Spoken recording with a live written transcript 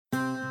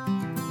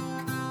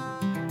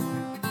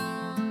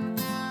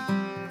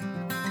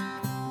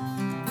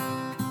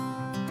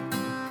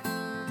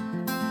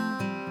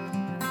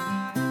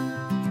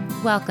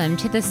Welcome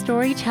to the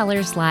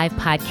Storytellers Live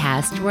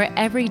podcast, where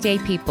everyday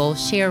people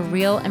share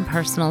real and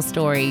personal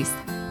stories.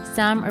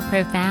 Some are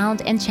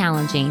profound and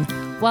challenging,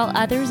 while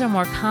others are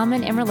more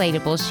common and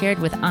relatable, shared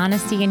with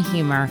honesty and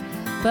humor.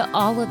 But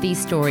all of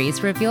these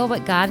stories reveal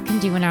what God can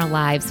do in our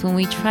lives when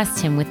we trust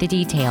Him with the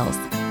details.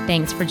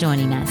 Thanks for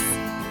joining us.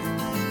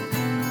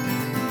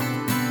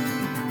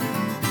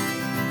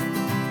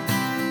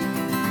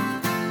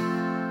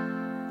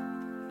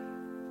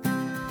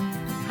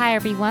 Hi,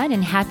 everyone,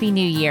 and Happy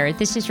New Year.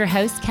 This is your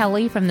host,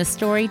 Kelly, from the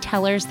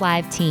Storytellers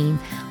Live team.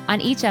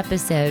 On each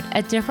episode,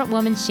 a different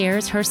woman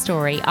shares her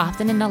story,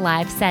 often in a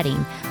live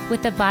setting,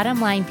 with the bottom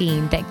line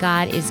being that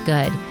God is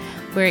good.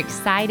 We're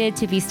excited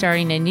to be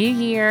starting a new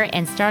year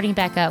and starting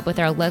back up with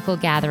our local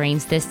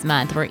gatherings this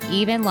month. We're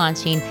even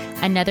launching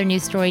another new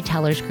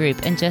Storytellers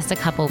group in just a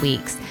couple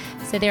weeks.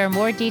 So there are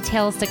more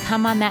details to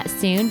come on that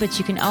soon, but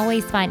you can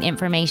always find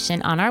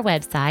information on our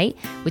website,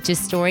 which is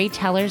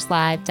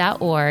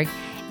storytellerslive.org.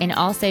 and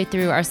also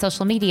through our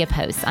social media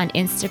posts on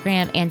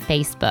Instagram and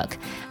Facebook.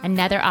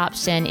 Another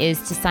option is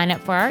to sign up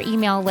for our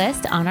email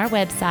list on our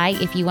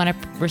website if you want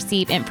to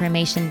receive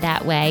information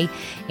that way.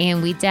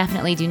 And we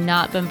definitely do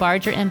not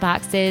bombard your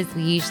inboxes.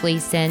 We usually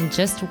send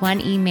just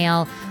one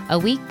email a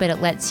week, but it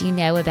lets you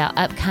know about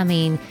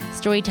upcoming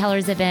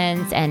Storytellers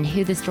events and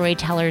who the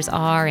storytellers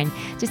are and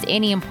just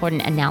any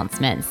important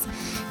announcements.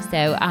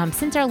 So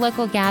since our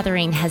local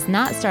gathering has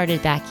not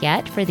started back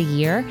yet for the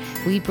year,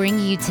 we bring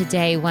you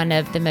today one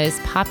of the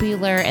most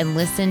popular and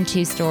listened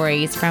to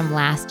stories from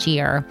last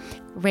year.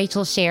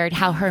 Rachel shared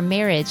how her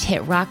marriage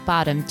hit rock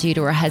bottom due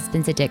to her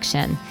husband's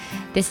addiction.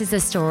 This is a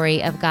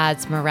story of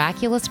God's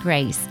miraculous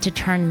grace to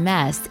turn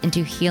mess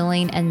into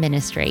healing and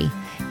ministry.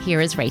 Here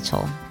is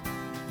Rachel.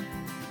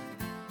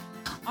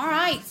 All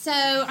right, so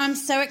I'm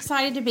so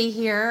excited to be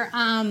here.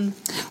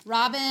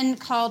 Robin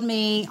called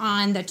me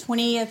on the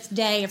 20th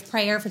day of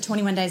prayer for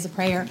 21 days of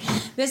prayer.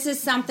 This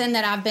is something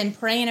that I've been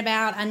praying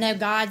about. I know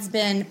God's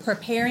been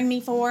preparing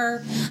me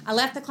for. I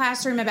left the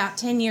classroom about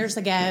 10 years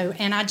ago,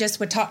 and I just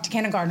would talk to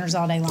kindergartners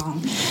all day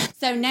long.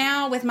 So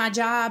now with my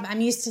job,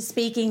 I'm used to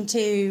speaking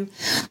to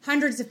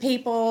hundreds of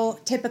people,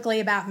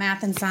 typically about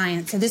math and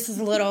science. So this is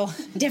a little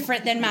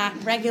different than my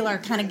regular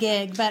kind of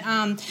gig. But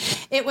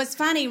it was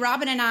funny.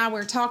 Robin and I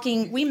were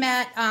talking. We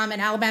met in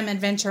Alabama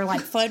Adventure,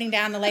 like floating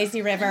down the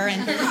lazy river.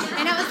 And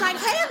I was like,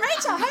 hey, I'm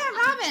Rachel. Hey, I'm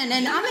Robin.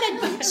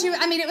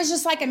 And it was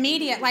just like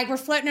immediate. Like we're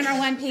floating in our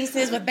one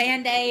pieces with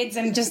Band-Aids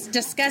and just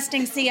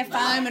disgusting sea of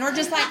foam. And we're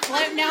just like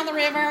floating down the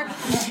river.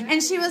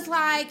 And she was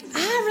like,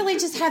 I really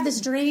just have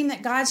this dream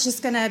that God's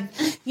just going to,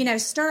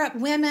 stir up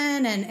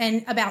women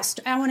and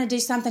I want to do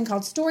something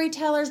called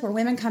Storytellers where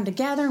women come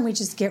together and we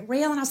just get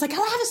real. And I was like,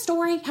 oh, I have a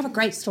story. I have a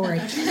great story.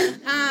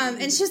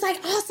 And she was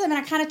like, awesome.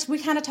 And we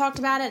kind of talked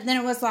about it. And then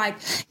it was like,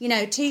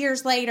 2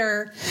 years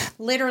later,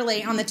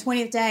 literally on the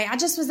 20th day, I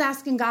just was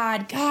asking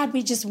God,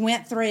 we just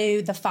went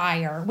through the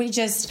fire. We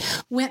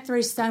just went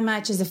through so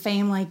much as a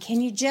family.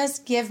 Can you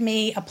just give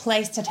me a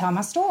place to tell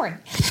my story?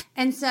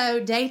 And so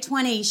day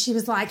 20, she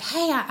was like,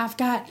 hey,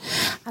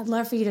 I'd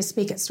love for you to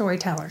speak at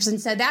Storytellers. And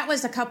so that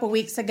was a couple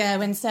weeks ago.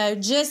 And so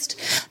just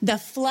the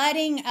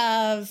flooding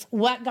of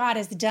what God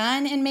has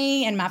done in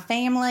me and my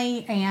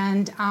family.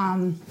 And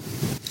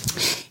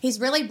He's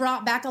really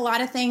brought back a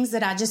lot of things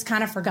that I just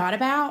kind of forgot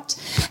about.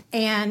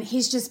 And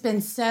He's just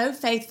been so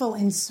faithful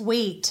and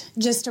sweet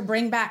just to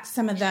bring back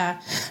some of the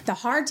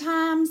hard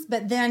times,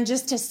 but then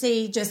just to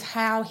see just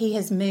how He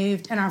has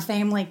moved in our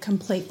family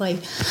completely.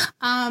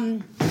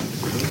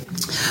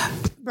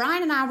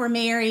 Brian and I were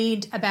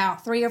married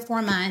about 3 or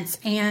 4 months,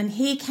 and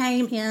he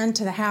came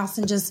into the house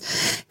and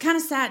just kind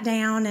of sat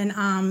down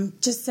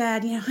and just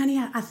said, honey,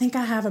 I think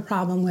I have a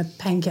problem with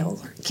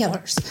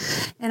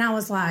painkillers. And I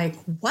was like,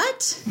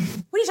 what?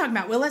 What are you talking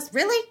about, Willis?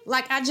 Really?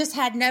 Like, I just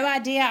had no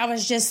idea. I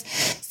was just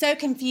so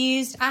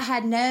confused. I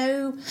had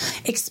no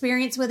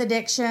experience with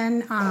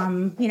addiction.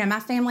 My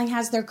family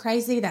has their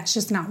crazy. That's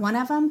just not one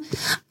of them.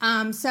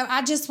 So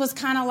I just was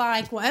kind of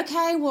like, well,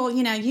 okay, well,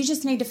 you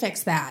just need to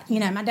fix that.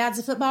 My dad's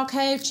a football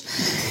coach.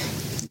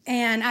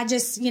 And I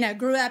just,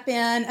 grew up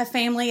in a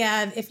family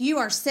of if you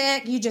are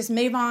sick, you just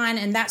move on.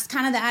 And that's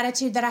kind of the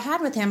attitude that I had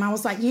with him. I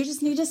was like, you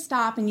just need to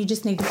stop and you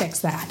just need to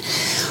fix that.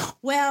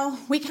 Well,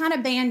 we kind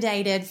of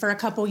Band-Aided for a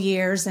couple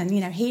years and,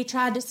 he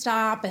tried to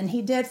stop and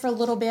he did for a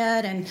little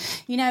bit. And,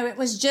 it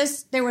was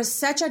just, there was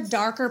such a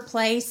darker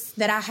place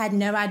that I had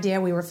no idea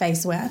we were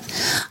faced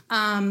with.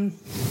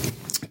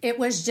 It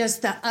was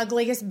just the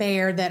ugliest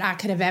bear that I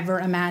could have ever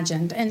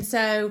imagined. And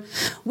so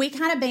we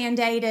kind of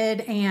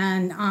Band-Aided,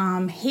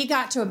 and he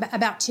got to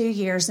about 2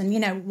 years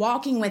and,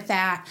 walking with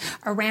that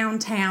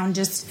around town,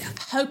 just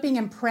hoping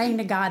and praying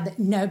to God that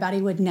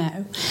nobody would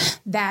know,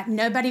 that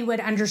nobody would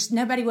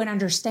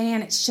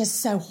understand. It's just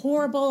so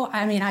horrible.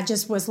 I mean, I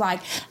just was like,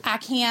 I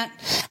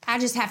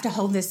just have to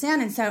hold this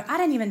in. And so I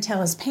didn't even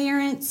tell his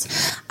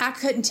parents. I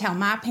couldn't tell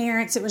my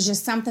parents. It was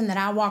just something that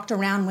I walked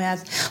around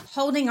with,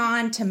 holding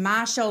on to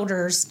my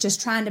shoulders,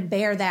 just trying to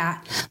bear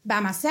that by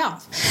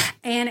myself.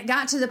 And it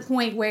got to the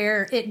point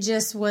where it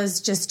just was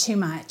just too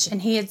much.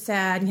 And he had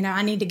said,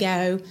 I need to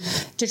go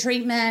to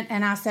treatment.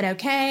 And I said,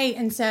 okay.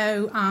 And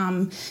so,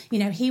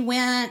 he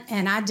went,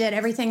 and I did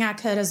everything I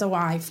could as a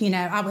wife.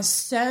 I was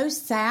so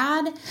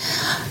sad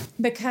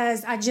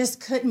because I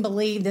just couldn't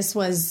believe this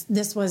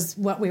was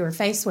what we were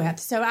faced with.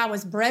 So I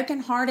was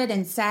brokenhearted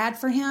and sad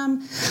for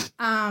him.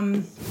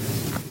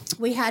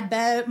 We had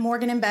Bo,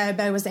 Morgan and Bo.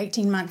 Bo was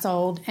 18 months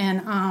old.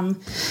 And,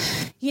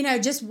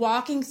 just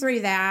walking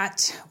through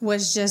that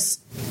was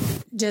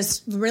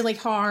just really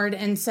hard.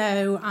 And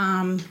so,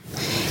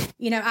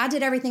 I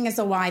did everything as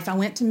a wife. I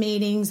went to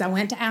meetings. I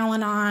went to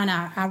Al-Anon.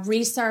 I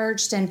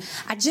researched, and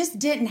I just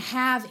didn't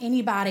have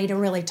anybody to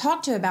really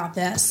talk to about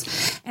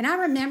this. And I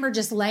remember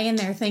just laying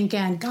there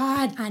thinking,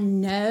 God, I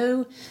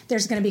know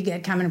there's going to be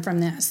good coming from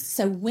this.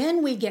 So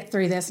when we get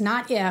through this,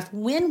 not if,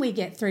 when we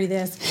get through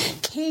this,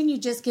 can you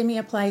just give me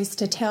a place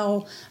to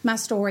tell my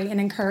story and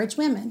encourage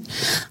women?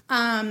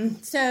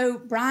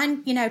 So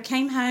Brian,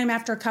 came home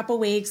after a couple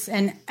weeks.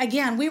 And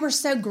again, we were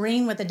so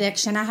green with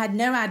addiction. I had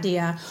no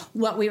idea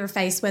what we were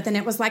faced with. And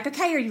it was like,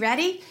 okay, are you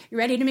ready? You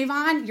ready to move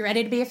on? You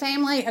ready to be a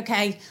family?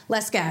 Okay,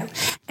 let's go.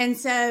 And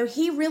so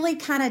he really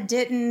kind of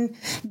didn't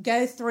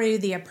go through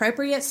the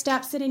appropriate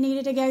steps that he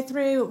needed to go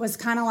through. It was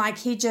kind of like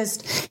he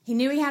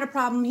knew he had a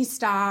problem. He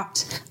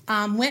stopped,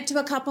 went to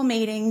a couple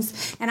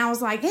meetings, and I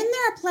was like, isn't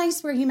there a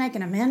place where you make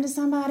an amend to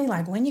somebody?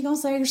 Like, when you going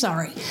to say you're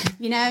sorry?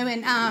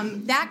 And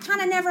that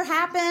kind of never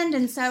happened.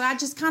 And so I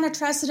just kind of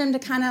trusted him to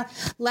kind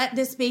of let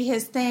this be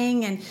his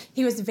thing. And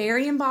he was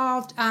very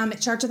involved at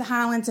Church of the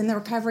Highlands in the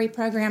recovery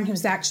program. He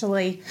was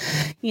actually,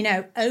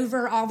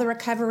 over all the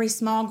recovery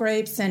small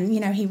groups, and,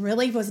 he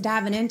really was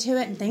diving into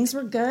it, and things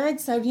were good.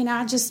 So,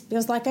 it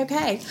was like,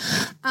 okay.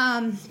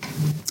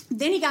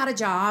 Then he got a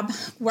job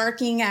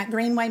working at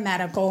Greenway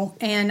Medical,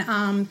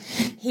 and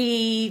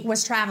he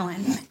was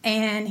traveling,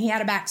 and he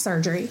had a back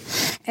surgery.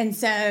 And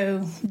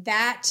so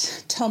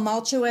that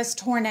tumultuous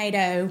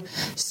tornado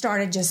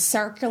started just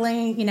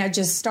circling,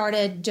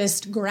 started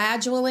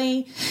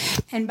gradually.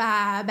 And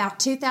by about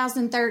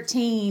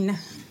 2013,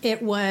 he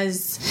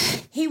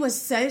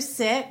was so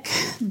sick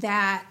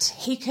that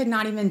he could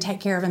not even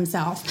take care of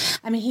himself.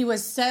 I mean,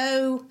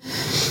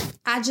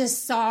 I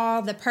just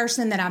saw the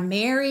person that I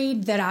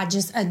married, that I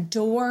just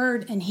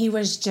adored, and he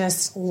was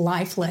just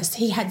lifeless.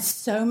 He had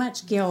so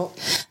much guilt.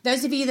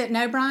 Those of you that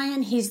know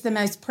Brian, he's the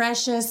most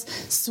precious,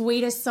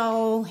 sweetest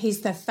soul.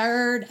 He's the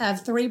third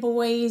of 3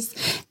 boys.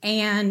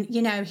 And,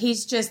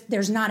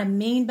 there's not a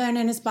mean bone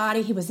in his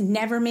body. He was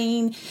never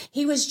mean.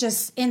 He was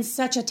just in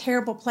such a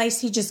terrible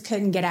place. He just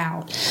couldn't get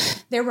out.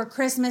 There were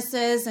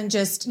Christmases, and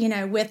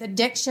with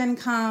addiction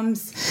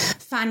comes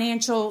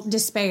financial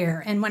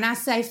despair. And when I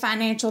say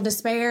financial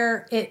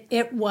despair,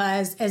 it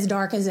was as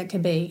dark as it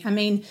could be. I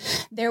mean,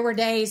 there were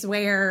days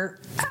where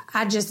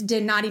I just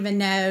did not even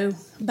know,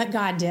 but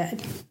God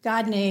did.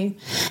 God knew.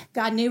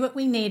 God knew what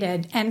we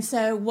needed. And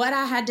so what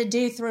I had to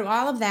do through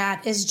all of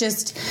that is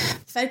just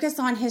focus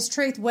on his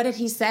truth. What did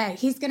he say?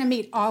 He's going to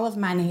meet all of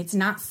my needs,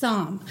 not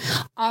some,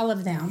 all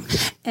of them.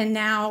 And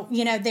now,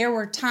 there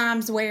were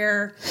times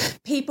where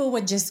people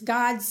would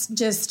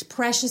God's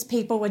precious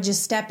people would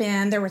just step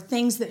in. There were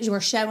things that were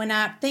showing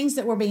up, things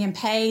that were being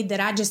paid that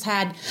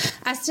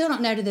I still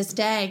don't know to this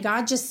day.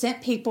 God just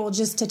sent people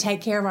just to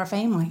take care of our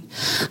family.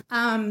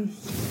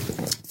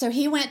 So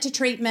he went to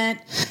treatment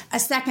a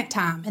second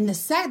time. And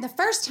the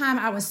first time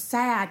I was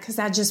sad because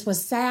I just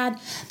was sad.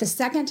 The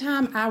second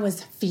time I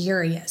was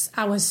furious.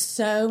 I was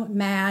so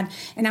mad,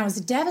 and I was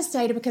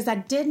devastated because I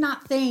did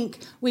not think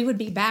we would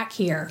be back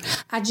here.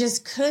 I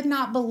just could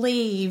not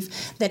believe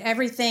that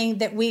everything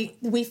that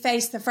we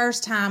faced the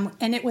first time,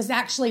 and it was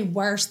actually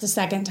worse the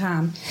second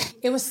time.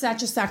 It was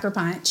such a sucker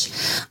punch.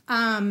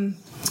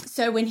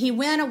 So when he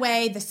went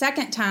away the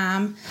second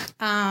time,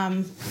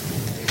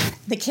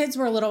 the kids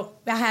were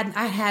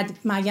I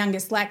had my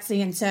youngest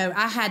Lexi, and so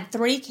I had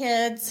 3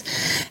 kids,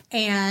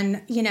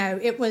 and,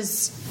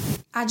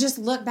 I just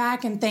look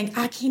back and think,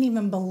 I can't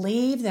even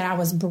believe that I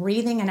was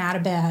breathing and out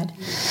of bed.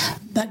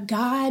 But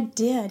God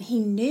did. He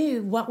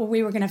knew what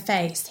we were going to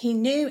face. He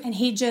knew, and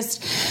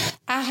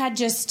I had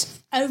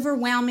just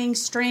overwhelming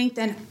strength,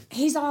 and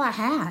he's all I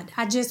had.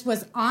 I just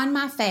was on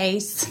my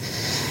face,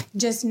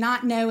 just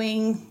not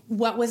knowing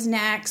what was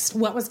next,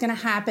 what was going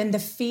to happen, the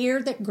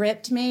fear that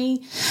gripped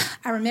me.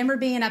 I remember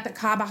being up at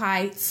Caba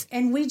Heights,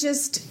 and we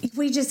just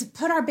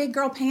put our big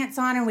girl pants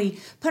on, and we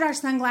put our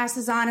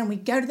sunglasses on, and we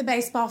go to the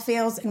baseball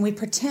fields, and we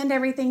pretend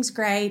everything's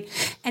great.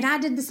 And I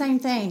did the same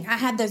thing. I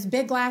had those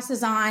big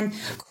glasses on,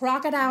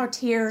 crocodile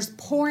tears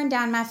pouring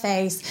down my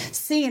face,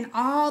 seeing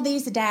all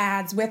these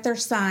dads with their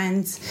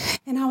sons.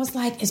 And I was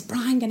like, is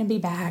Brian going to be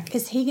back?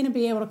 Is he going to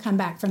be able to come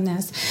back from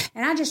this?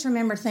 And I just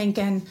remember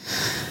thinking,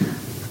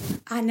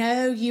 I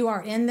know you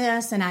are in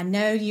this, and I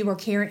know you were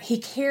he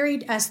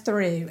carried us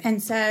through.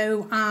 And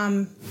so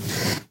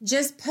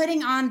just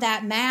putting on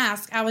that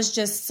mask, I was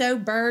just so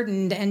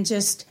burdened and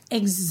just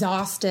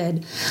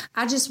exhausted.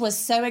 I just was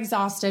so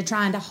exhausted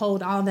trying to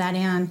hold all that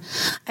in.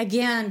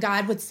 Again,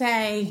 God would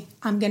say,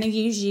 I'm going to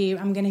use you.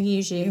 I'm going to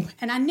use you.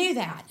 And I knew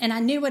that. And I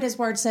knew what his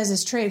word says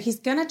is true. He's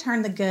going to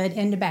turn the good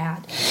into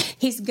bad.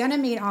 He's going to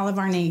meet all of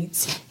our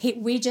needs.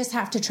 We just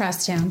have to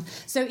trust him.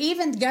 So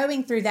even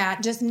going through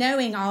that, just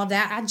knowing all of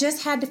that, I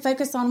just had to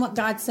focus on what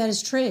God said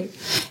is true.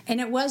 And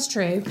it was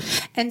true.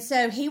 And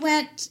so he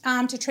went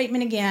to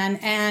treatment again.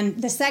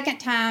 And the second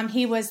time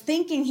he was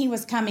thinking he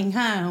was coming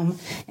home.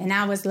 And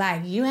I was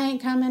like, you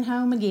ain't coming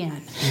home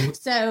again.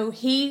 So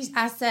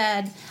I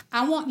said,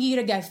 I want you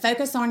to go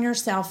focus on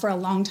yourself for a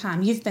long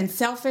time. You've been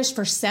selfish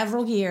for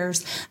several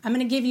years. I'm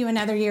going to give you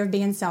another year of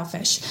being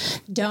selfish.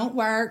 Don't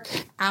work.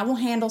 I will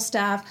handle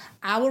stuff.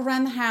 I will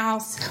run the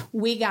house.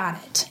 We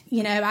got it.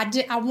 You know,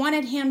 I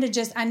wanted him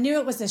to I knew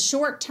it was a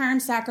short-term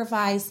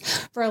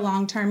sacrifice for a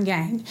long-term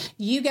gain.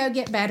 You go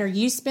get better.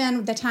 You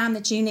spend the time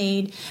that you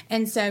need.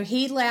 And so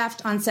he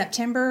left on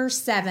September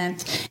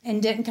 7th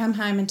and didn't come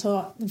home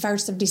until the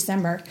 1st of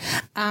December.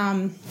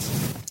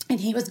 And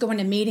he was going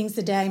to meetings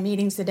a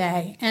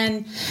day,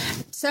 and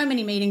so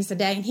many meetings a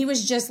day. And he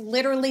was just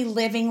literally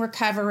living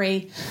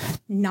recovery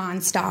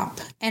nonstop.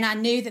 And I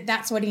knew that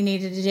that's what he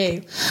needed to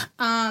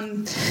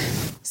do.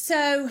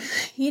 So,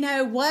 you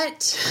know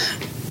what,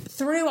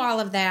 through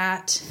all of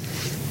that,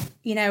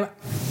 you know,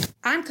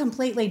 I'm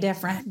completely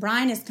different.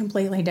 Brian is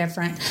completely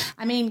different.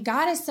 I mean,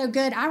 God is so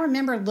good. I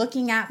remember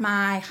looking at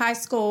my high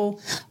school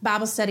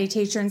Bible study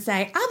teacher and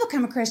say, I'll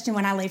become a Christian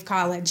when I leave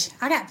college.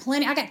 I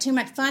got too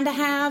much fun to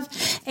have.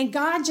 And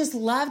God just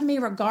loved me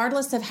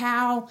regardless of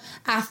how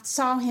I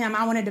saw him.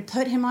 I wanted to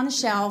put him on a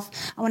shelf.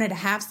 I wanted to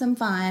have some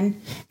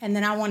fun. And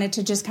then I wanted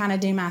to just kind of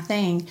do my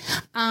thing.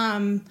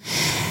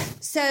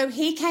 So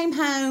he came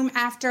home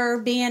after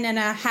being in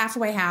a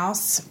halfway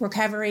house,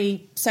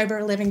 recovery,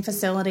 sober living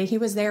facility. He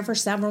was there for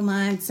several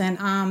months, and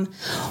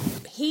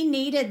he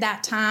needed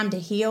that time to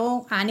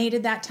heal. I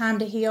needed that time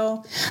to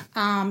heal.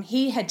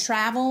 He had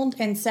traveled,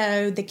 and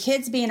so the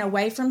kids being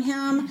away from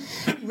him,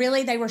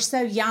 really, they were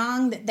so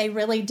young that they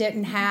really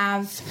didn't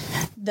have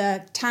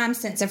the time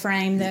sense of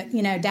frame that,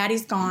 you know,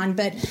 Daddy's gone,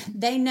 but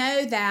they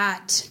know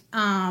that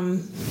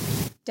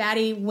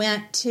Daddy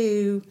went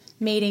to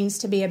meetings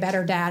to be a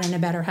better dad and a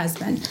better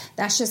husband.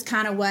 That's just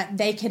kind of what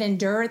they could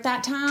endure at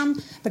that time,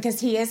 because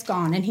he is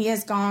gone, and he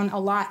has gone a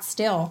lot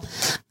still.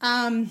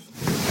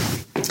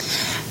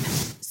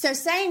 So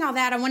saying all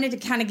that, I wanted to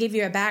kind of give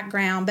you a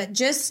background, but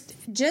just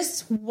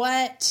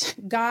what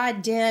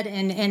God did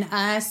in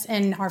us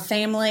and our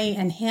family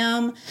and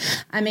him.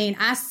 I mean,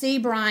 I see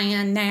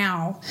Brian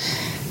now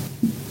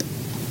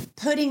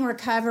putting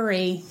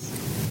recovery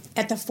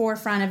at the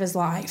forefront of his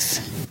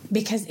life,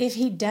 because if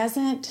he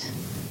doesn't,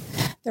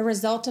 the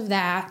result of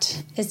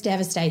that is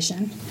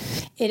devastation.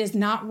 It is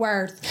not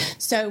worth.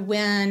 So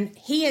when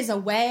he is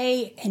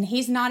away and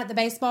he's not at the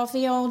baseball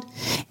field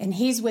and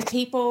he's with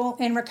people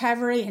in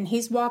recovery and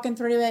he's walking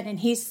through it and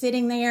he's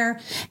sitting there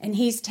and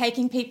he's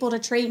taking people to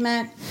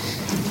treatment,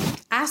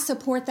 I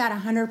support that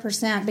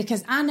 100%,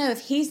 because I know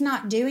if he's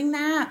not doing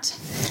that,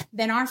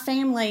 then our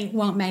family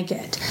won't make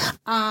it.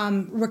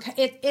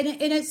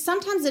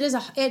 Sometimes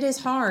it is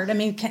hard. I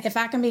mean, if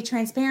I can be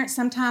transparent,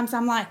 sometimes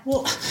I'm like,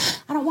 well,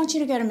 I don't want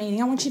you to go to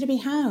meeting. I want you to be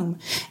home.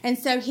 And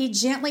so he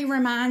gently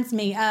reminds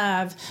me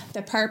of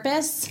the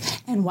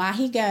purpose and why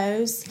he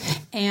goes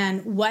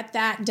and what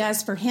that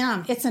does for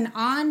him. It's an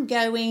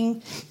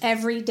ongoing,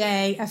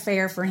 everyday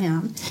affair for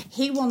him.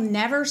 He will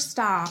never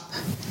stop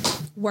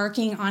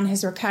working on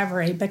his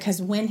recovery,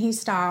 because when he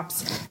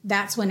stops,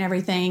 that's when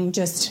everything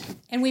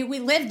and we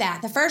lived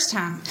that the first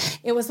time.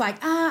 It was like,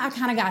 I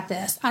kind of got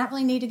this. I don't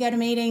really need to go to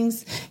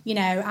meetings. You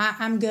know,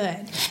 I'm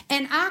good.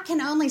 And I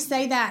can only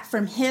say that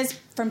from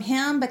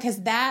him,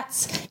 because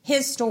that's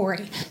his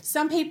story.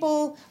 Some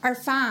people are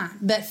fine,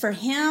 but for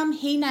him,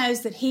 he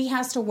knows that he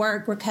has to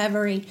work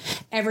recovery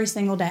every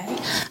single day.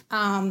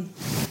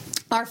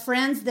 Our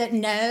friends that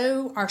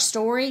know our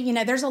story, you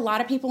know, there's a lot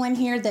of people in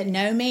here that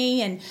know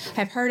me and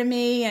have heard of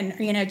me, and,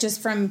 you know,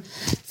 just from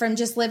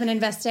just living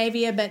in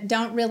Vestavia, but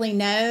don't really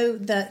know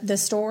the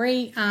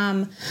story.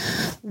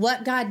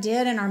 What God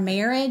did in our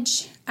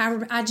marriage,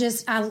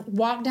 I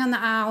walked down the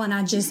aisle and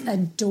I just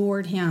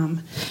adored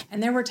him.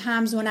 And there were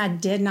times when I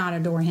did not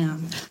adore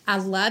him. I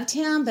loved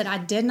him, but I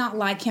did not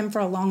like him for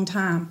a long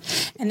time.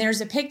 And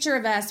there's a picture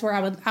of us where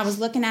I was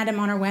looking at him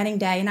on our wedding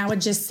day, and I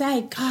would just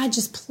say, God,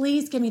 just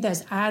please give me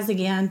those eyes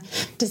again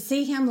to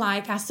see him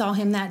like I saw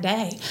him that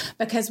day.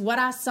 Because what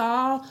I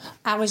saw,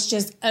 I was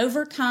just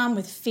overcome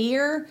with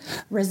fear,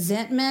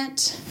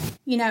 resentment.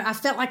 You know, I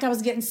felt like I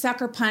was getting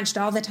sucker punched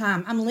all the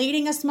time. I'm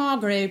leading a small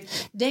group.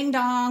 Ding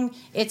dong,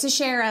 it's a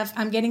sheriff.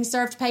 I'm getting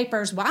served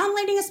papers while I'm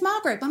leading a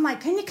small group. I'm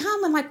like, can you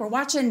come? And like, we're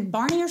watching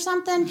Barney or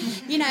something.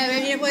 You know,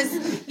 it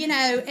was, you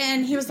know,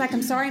 and he was like,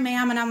 I'm sorry,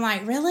 ma'am. And I'm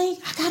like, really?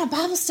 I got a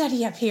Bible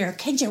study up here.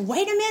 Could you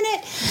wait a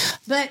minute?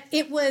 But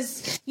it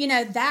was, you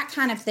know, that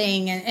kind of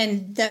thing.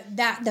 And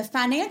the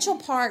financial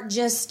part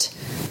just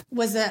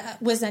was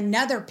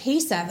another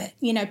piece of it.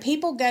 You know,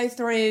 people go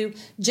through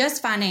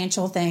just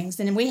financial things,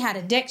 and we had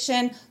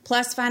addiction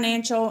plus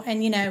financial,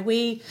 and, you know,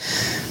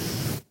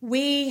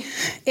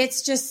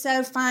 it's just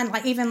so fun.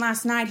 Like even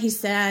last night, he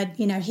said,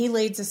 you know, he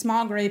leads a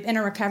small group in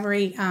a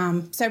recovery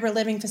sober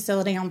living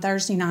facility on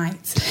Thursday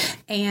nights.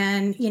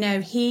 And, you know,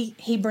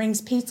 he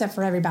brings pizza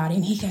for everybody.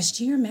 And he goes,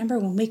 do you remember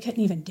when we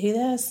couldn't even do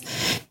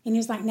this? And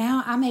he's like,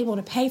 now I'm able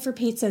to pay for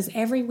pizzas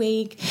every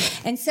week.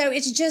 And so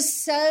it's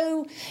just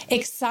so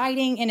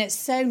exciting, and it's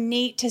so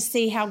neat to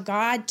see how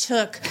God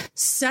took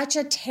such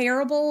a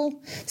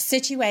terrible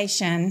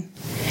situation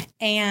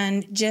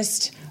and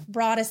just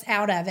brought us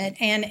out of it.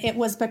 And it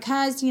was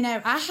because, you know,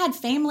 I had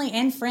family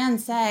and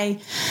friends say,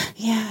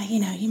 yeah, you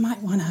know, you might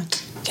want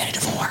to get a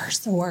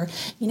divorce, or,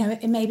 you know,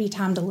 it may be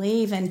time to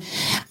leave. And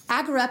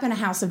I grew up in a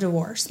house of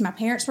divorce. My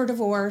parents were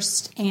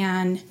divorced,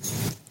 and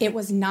it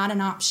was not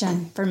an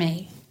option for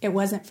me. It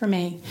wasn't for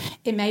me.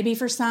 It may be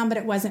for some, but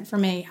it wasn't for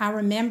me. I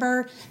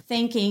remember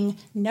thinking,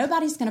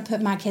 nobody's going to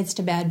put my kids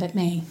to bed but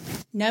me.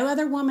 No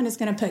other woman is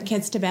going to put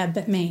kids to bed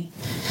but me.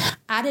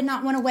 I did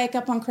not want to wake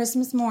up on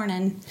Christmas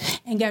morning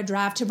and go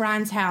drive to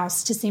Brian's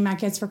house to see my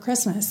kids for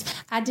Christmas.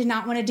 I did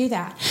not want to do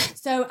that.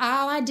 So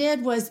all I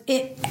did was,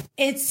 it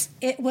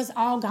was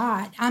all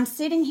God. I'm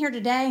sitting here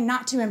today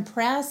not to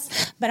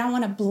impress, but I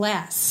want to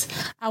bless.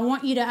 I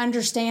want you to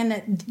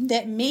understand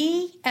that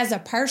me as a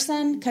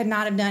person could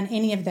not have done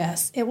any of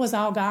this. It was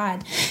all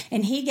God.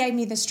 And he gave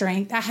me the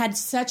strength. I had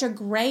such a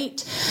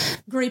great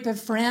group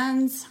of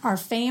friends. Our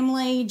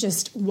family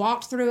just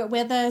walked through it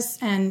with us.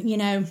 And, you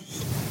know,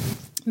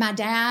 my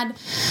dad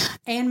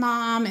and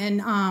mom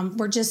and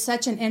were just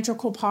such an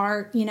integral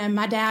part. You know,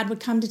 my dad would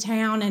come to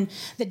town, and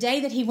the day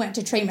that he went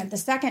to treatment the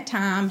second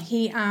time,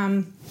 he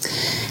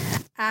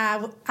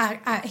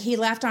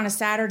left on a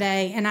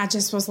Saturday, and I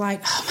just was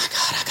like, oh my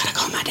God, I gotta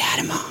call my dad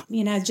and mom.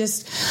 You know,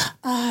 just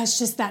it's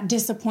just that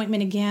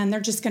disappointment again. They're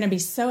just going to be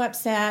so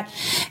upset.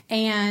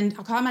 And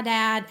I called my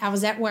dad. I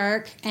was at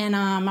work, and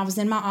I was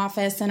in my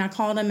office, and I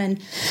called him, and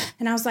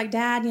I was like,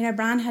 Dad, you know,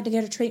 Brian had to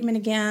go to treatment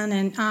again.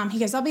 And he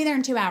goes, I'll be there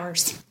in 2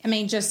 hours. I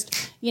mean,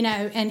 just, you know,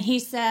 and he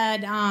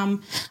said,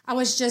 I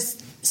was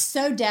just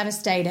so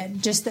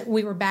devastated just that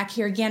we were back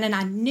here again. And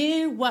I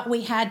knew what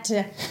we had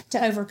to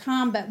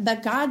overcome.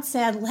 But God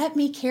said, let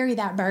me carry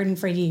that burden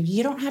for you.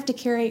 You don't have to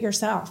carry it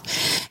yourself.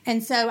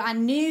 And so I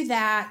knew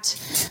that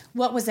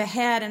what was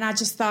ahead, and I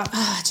just thought,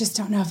 I just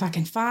don't know if I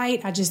can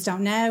fight. I just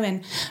don't know.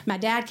 And my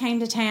dad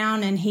came to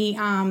town, and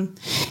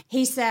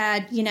he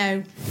said, you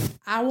know,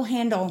 I will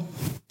handle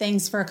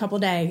things for a couple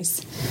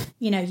days.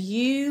 You know,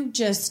 you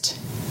just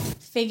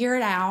figure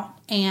it out.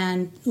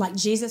 And like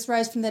Jesus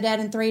rose from the dead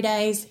in 3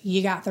 days,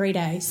 you got 3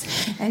 days.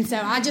 And so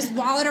I just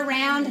wallowed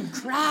around and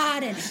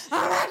cried and,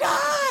 oh my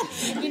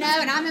God, you know,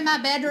 and I'm in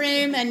my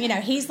bedroom, and, you know,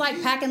 he's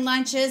like packing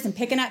lunches and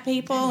picking up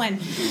people. And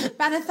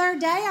by the third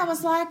day, I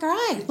was like, all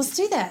right, let's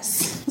do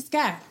this. Let's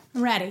go.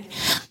 I'm ready.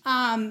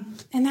 And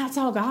that's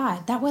all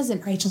God. That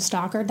wasn't Rachel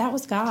Stockard. That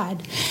was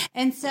God.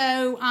 And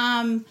so,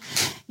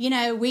 you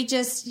know, we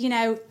just, you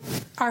know,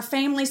 our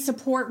family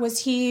support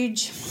was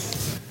huge.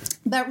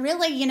 But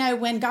really, you know,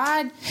 when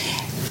God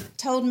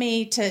told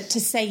me to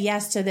say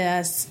yes to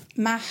this,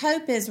 my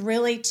hope is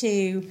really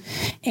to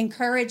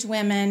encourage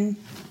women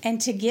and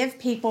to give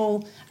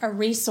people a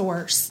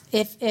resource.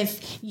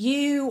 If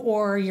you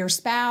or your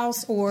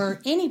spouse or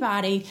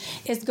anybody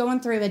is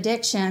going through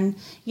addiction,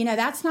 you know,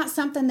 that's not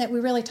something that we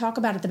really talk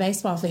about at the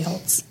baseball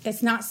fields.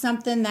 It's not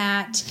something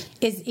that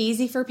is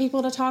easy for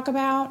people to talk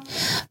about.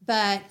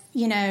 But,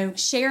 you know,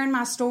 sharing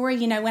my story,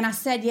 you know, when I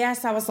said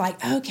yes, I was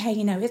like, okay,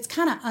 you know, it's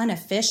kind of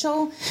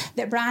unofficial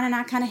that Brian and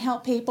I kind of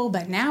help people,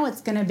 but now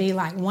it's going to be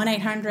like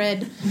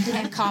 1-800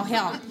 and call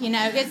help. You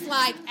know, it's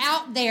like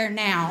out there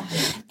now.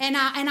 And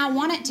I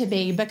want it to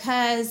be,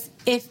 because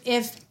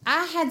if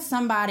I had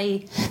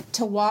somebody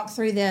to walk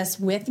through this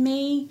with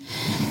me,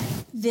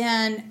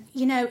 then,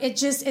 you know,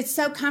 it's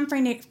so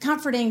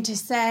comforting to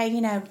say,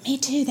 you know, me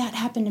too, that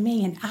happened to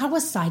me. And I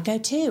was psycho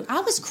too. I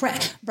was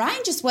crazy.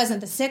 Brian just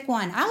wasn't the sick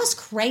one. I was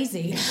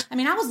crazy. I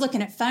mean, I was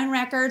looking at phone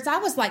records. I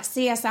was like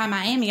CSI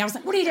Miami. I was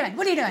like, what are you doing?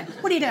 What are you doing?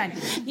 What are you doing?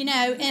 You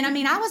know, and I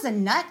mean, I was a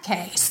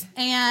nutcase.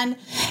 And,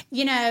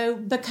 you know,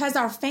 because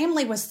our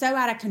family was so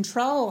out of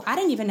control, I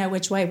didn't even know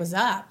which way was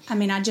up. I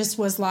mean, I just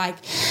was like,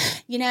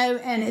 you know,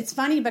 and it's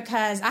funny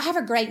because I have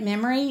a great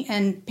memory,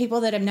 and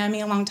people that have known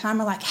me a long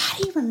time are like, how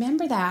do you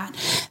remember that?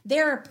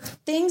 There are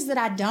things that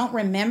I don't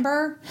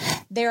remember.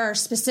 There are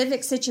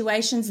specific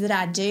situations that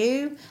I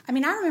do. I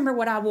mean, I remember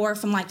what I wore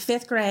from like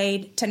 5th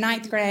grade to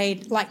 9th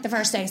grade, like the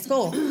first day of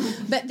school.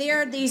 But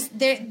there are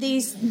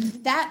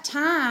that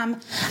time,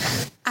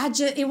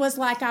 it was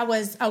like I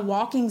was a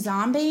walking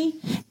zombie,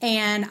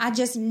 and I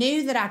just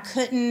knew that I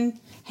couldn't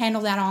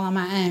handle that all on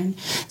my own.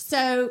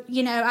 So,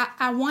 you know,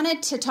 I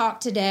wanted to talk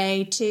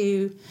today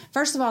to,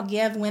 first of all,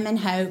 give women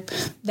hope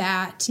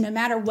that no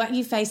matter what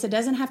you face, it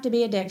doesn't have to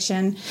be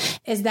addiction,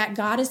 is that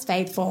God is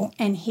faithful,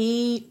 and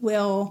He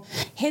will,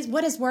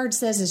 what His word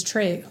says is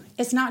true.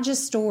 It's not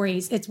just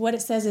stories. It's what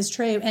it says is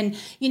true. And,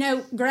 you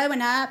know,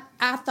 growing up,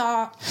 I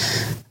thought,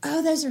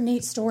 oh, those are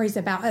neat stories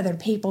about other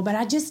people, but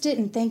I just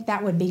didn't think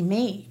that would be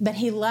me. But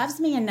he loves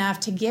me enough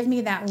to give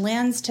me that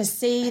lens to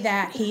see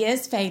that he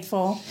is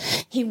faithful.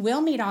 He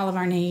will meet all of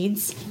our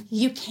needs.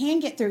 You can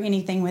get through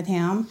anything with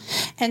him.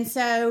 And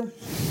so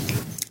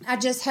I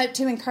just hope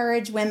to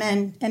encourage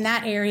women in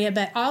that area,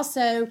 but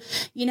also,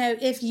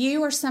 if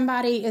you or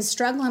somebody is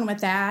struggling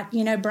with that,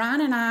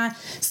 Brian and I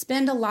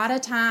spend a lot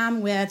of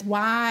time with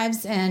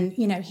wives, and,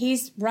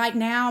 he's right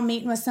now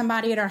meeting with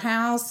somebody at our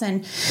house,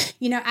 and,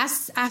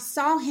 I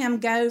saw him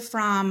go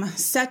from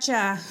such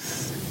a,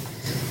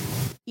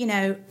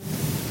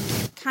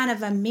 kind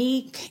of a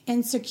meek,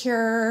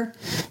 insecure,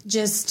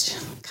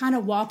 just kind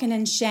of walking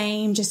in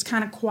shame, just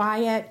kind of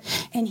quiet.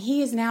 And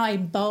he is now a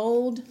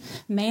bold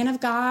man of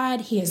God.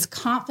 He is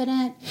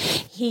confident.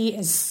 He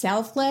is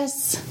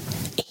selfless.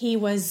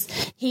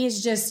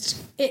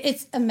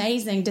 It's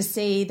amazing to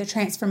see the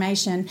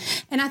transformation.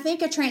 And I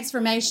think a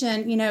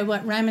transformation,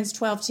 what Romans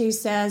 12:2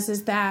 says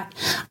is that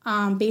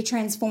be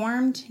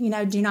transformed,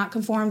 do not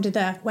conform to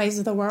the ways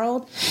of the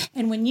world.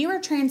 And when you are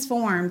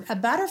transformed, a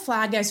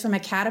butterfly goes from a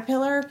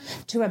caterpillar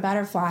to a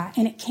butterfly,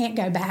 and it can't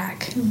go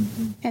back.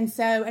 Mm-hmm. And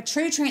so a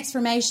true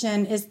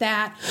transformation is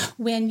that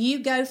when you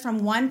go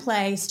from one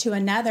place to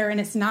another, and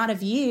it's not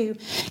of you,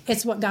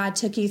 it's what God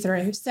took you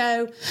through.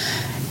 So,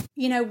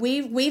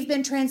 we've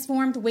been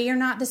transformed. We are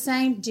not the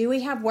same. Do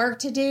we have work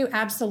to do?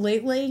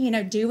 Absolutely.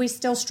 Do we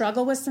still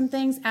struggle with some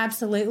things?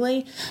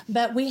 Absolutely.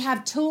 But we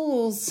have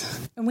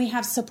tools, and we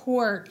have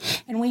support,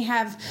 and we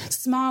have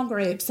small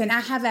groups. And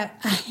I have a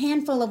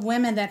handful of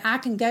women that I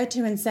can go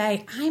to and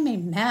say, I'm a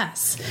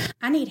mess.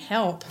 I need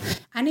help.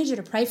 I need you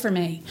to pray for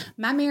me.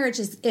 My marriage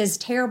is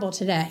terrible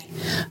today,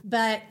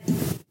 but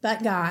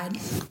God.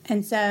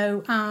 And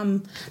so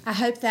I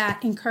hope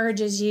that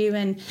encourages you,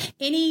 and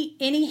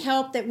any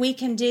help that we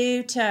can do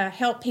to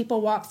help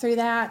people walk through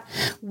that,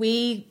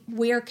 we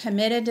are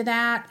committed to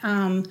that.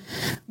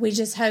 We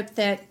just hope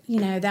that,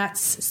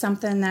 that's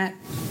something that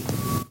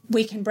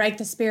we can break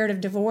the spirit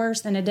of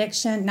divorce and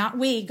addiction. Not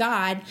we,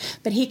 God,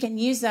 but he can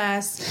use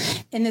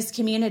us in this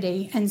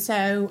community. And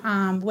so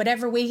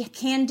whatever we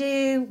can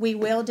do, we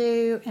will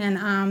do. And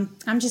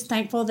I'm just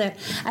thankful that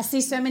I see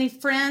so many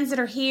friends that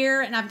are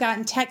here, and I've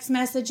gotten text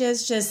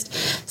messages, just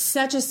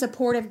such a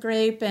supportive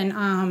group. And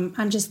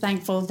I'm just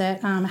thankful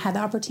that I had the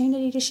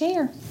opportunity to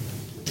share.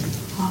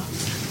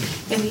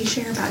 Can you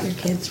share about your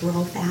kids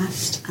real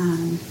fast?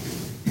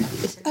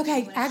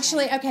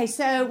 Okay,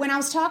 so when I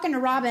was talking to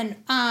Robin,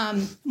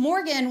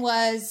 Morgan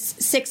was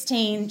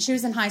 16. She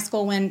was in high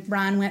school when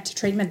Brian went to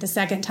treatment the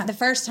second time. The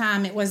first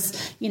time it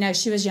was,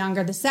 she was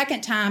younger. The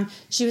second time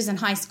she was in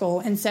high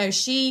school. And so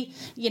she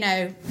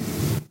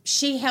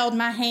held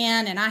my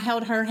hand and I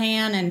held her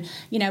hand, and,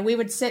 we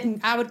would sit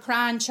and I would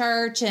cry in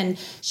church, and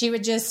she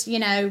would just,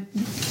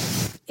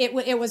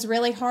 it was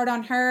really hard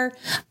on her,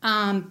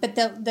 but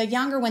the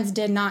younger ones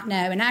did not know.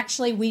 And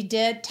actually, we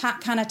did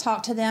kind of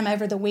talk to them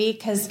over the week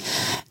because,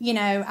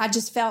 I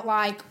just felt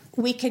like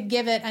we could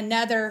give it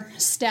another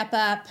step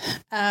up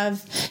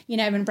of,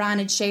 when Brian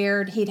had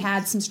shared, he'd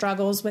had some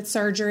struggles with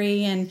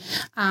surgery and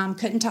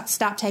couldn't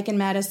stop taking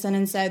medicine.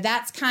 And so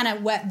that's kind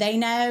of what they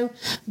know,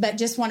 but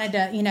just wanted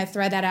to,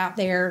 throw that out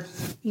there,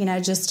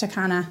 just to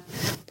kind of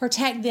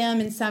protect them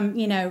in some,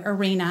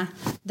 arena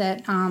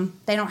that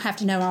they don't have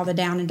to know all the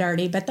down and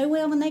dirty, but they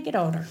will when they get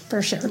older,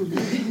 for sure.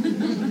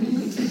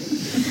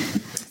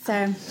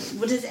 So,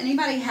 well, does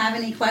anybody have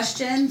any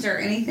questions or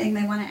anything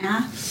they want to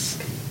ask?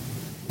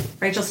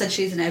 Rachel said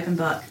she's an open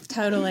book.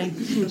 Totally.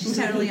 She's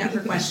totally up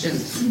for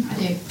questions. I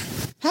do.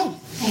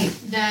 Hey,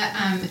 the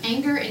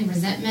anger and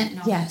resentment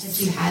and all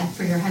that you had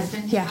for your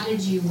husband, how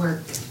did you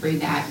work through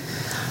that?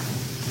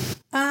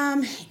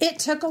 It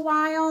took a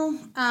while.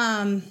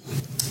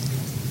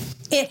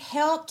 It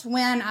helped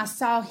when I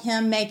saw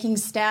him making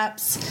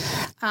steps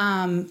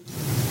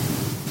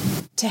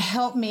to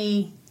help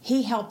me.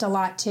 He helped a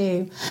lot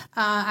too.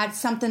 It's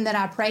something that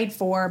I prayed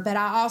for, but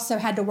I also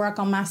had to work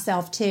on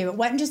myself too. It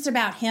wasn't just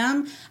about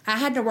him. I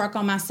had to work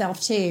on myself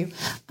too.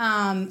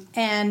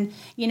 And,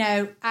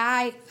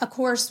 of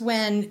course,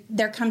 when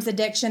there comes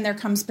addiction, there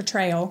comes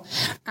betrayal.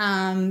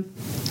 Bring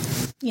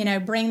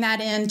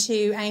that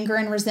into anger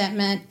and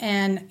resentment.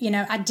 And,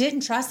 I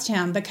didn't trust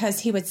him because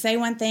he would say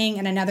one thing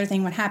and another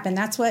thing would happen.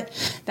 That's what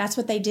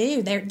they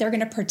do. They're going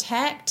to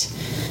protect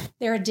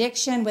their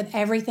addiction with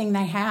everything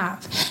they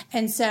have.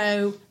 And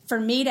so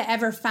for me to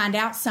ever find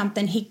out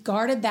something, he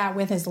guarded that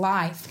with his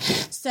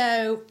life.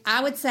 So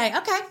I would say,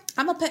 okay,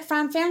 I'm going to put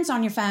friends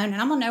on your phone and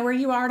I'm going to know where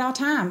you are at all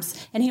times.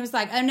 And he was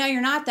like, oh, no, you're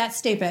not. That's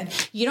stupid.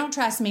 You don't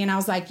trust me. And I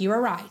was like, you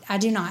are right. I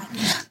do not.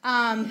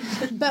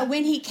 But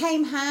when he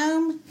came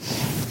home,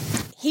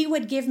 he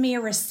would give me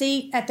a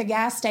receipt at the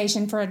gas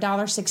station for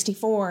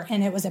 $1.64,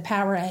 and it was a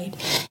Powerade.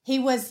 He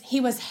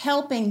was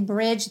helping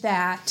bridge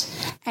that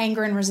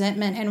anger and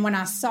resentment. And when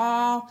I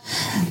saw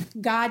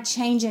God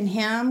changing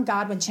him,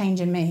 God would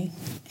change in me.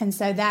 And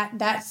so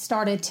that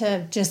started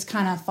to just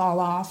kind of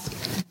fall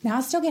off. Now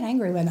I still get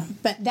angry with him,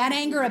 but that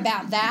anger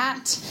about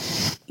that,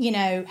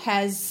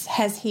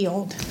 has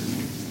healed.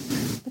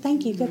 But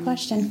thank you. Good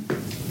question.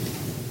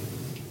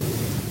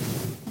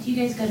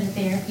 you guys go to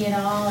therapy at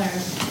all or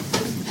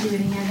do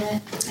any of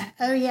it?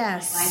 Oh,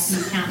 yes.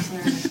 Licensed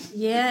counselor?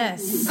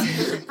 Yes.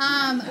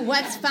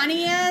 What's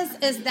funny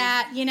is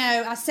that,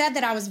 I said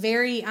that I was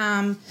very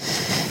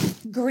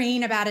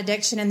green about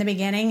addiction in the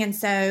beginning. And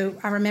so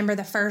I remember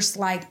the first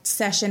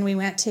session we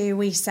went to,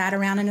 we sat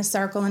around in a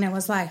circle and it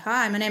was like,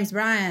 hi, my name's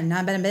Brian.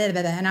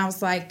 And I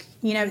was like,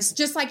 it's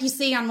just like you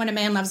see on When a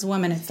Man Loves a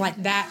Woman. It's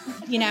like that,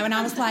 and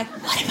I was like,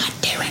 what am I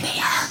doing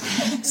here?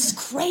 This is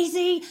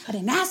crazy. I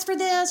didn't ask for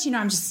this.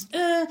 I'm just,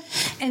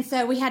 And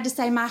so we had to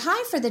say my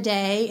high for the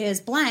day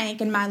is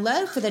blank and my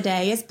low for the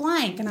day is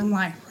blank. And I'm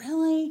like,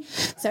 really?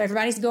 So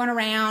everybody's going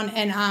around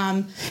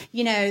and,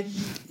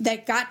 they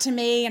got to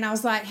me and I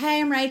was like, hey,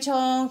 I'm Rachel.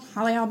 All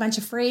y'all a bunch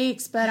of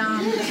freaks. But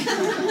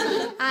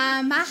my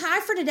high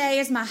for today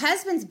is my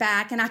husband's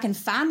back and I can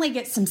finally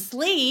get some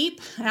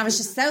sleep. And I was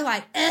just so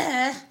like,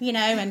 and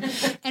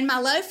my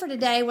low for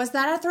today was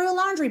that I threw a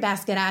laundry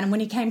basket at him when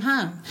he came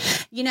home,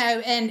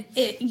 and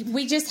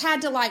we just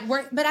had to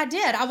work. But I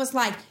did. I was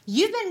like,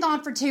 you've been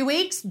gone for 2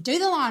 weeks, do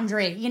the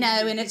laundry,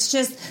 and it's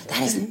just,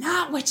 that is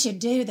not what you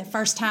do the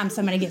first time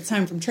somebody gets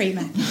home from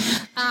treatment.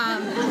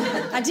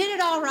 I did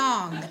it all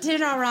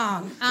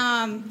wrong.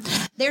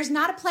 There's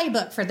not a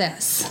playbook for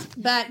this,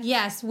 but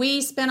yes,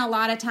 we spent a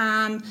lot of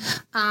time.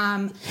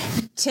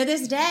 To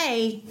this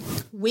day,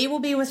 we will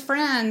be with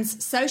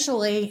friends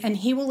socially, and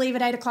he will leave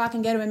at 8 o'clock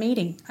and go to a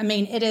meeting. I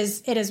mean, it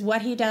is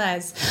what he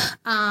does.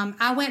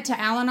 I went to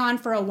Al-Anon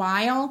for a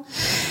while,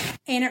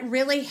 and it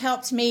really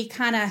helped me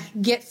kind of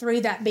get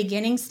through that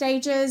beginning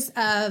stages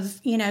of,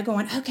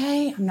 going,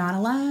 okay, I'm not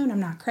alone. I'm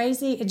not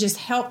crazy. It just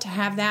helped to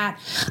have that.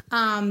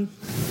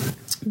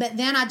 But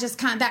then I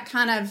just I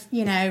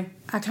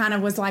kind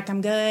of was like, I'm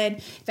good.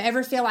 If I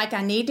ever feel like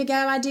I need to go,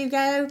 I do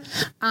go.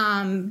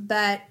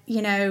 But,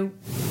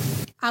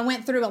 I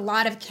went through a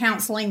lot of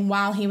counseling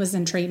while he was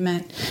in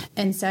treatment.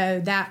 And so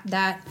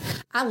that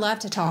I love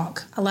to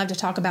talk. I love to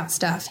talk about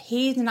stuff.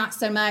 He's not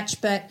so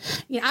much, but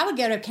I would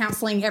go to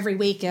counseling every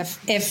week if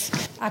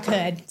I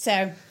could.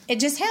 So it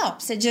just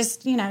helps. It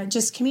just,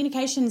 just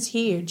communication is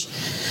huge.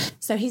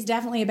 So he's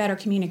definitely a better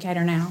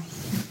communicator now.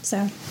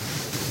 So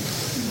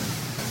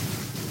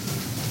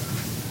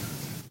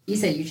you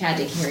said you tried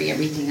to carry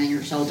everything on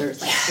your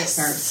shoulders, at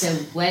first. So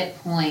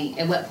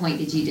at what point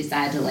did you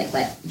decide to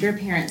let your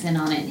parents in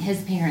on it and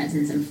his parents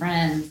and some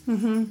friends?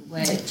 Mm-hmm.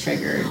 What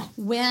triggered?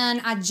 When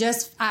I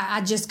just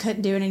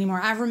couldn't do it anymore.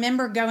 I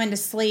remember going to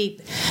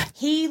sleep.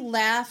 He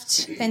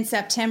left in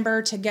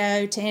September to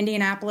go to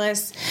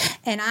Indianapolis,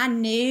 and I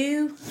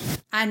knew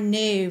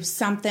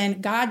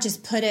something. God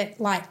just put it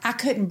I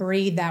couldn't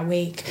breathe that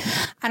week.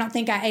 I don't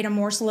think I ate a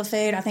morsel of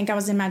food. I think I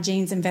was in my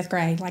jeans in 5th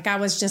grade. I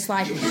was just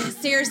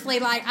seriously,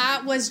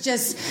 I was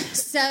just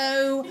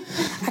so,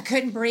 I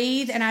couldn't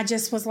breathe. And I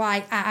just was I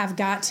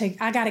got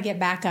to get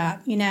back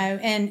up,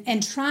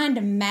 and trying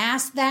to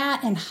mask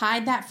that and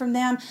hide that from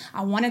them.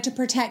 I wanted to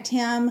protect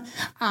him,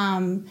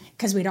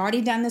 because we'd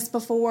already done this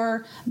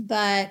before.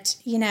 But,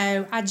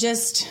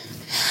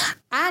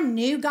 I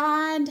knew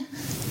God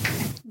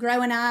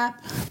growing up,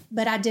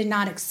 but I did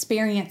not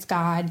experience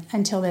God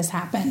until this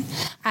happened.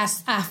 I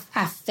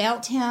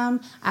felt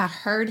him. I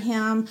heard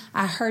him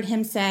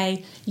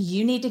say,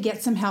 you need to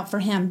get some help for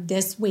him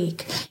this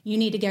week. You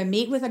need to go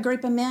meet with a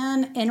group of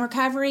men in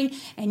recovery,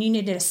 and you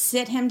need to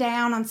sit him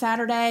down on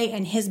Saturday,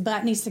 and his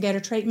butt needs to go to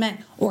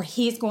treatment or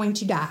he's going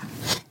to die.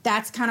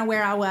 That's kind of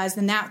where I was.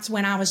 And that's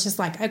when I was just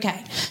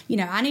okay,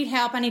 I need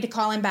help. I need to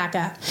call him back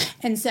up.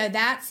 And so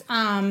that's,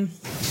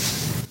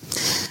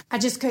 I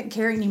just couldn't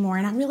carry anymore,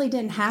 and I really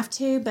didn't have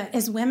to. But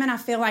as women, I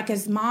feel like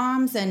as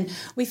moms, and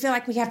we feel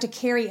like we have to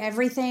carry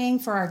everything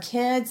for our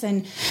kids,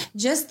 and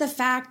just the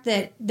fact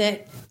that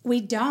we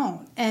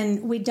don't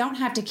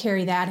have to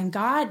carry that, and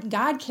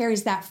God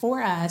carries that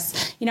for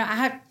us.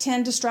 I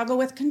tend to struggle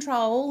with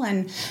control,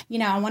 and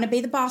I want to be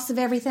the boss of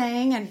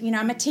everything, and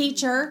I'm a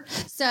teacher,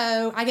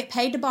 so I get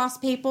paid to boss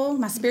people.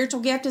 My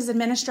spiritual gift is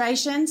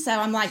administration, so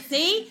I'm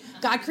see,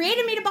 God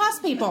created me to boss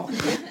people.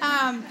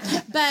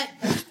 But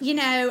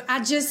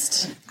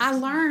I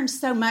learned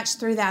so much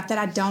through that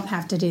I don't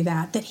have to do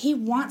that he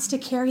wants to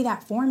carry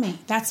that for me.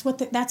 That's what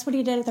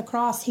he did at the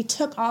cross. He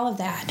took all of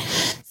that.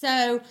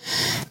 So,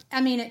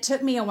 it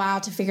took me a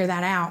while to figure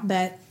that out,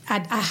 but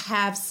I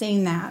have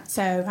seen that.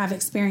 So I've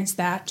experienced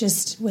that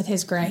just with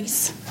his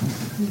grace.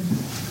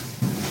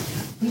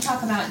 You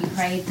talk about, you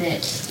prayed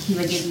that he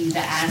would give you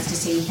the eyes to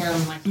see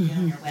him like you did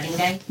on your wedding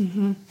day.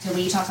 Mm-hmm. So will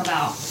you talk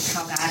about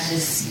how God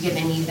has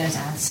given you those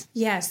eyes?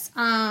 Yes.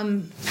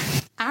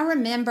 I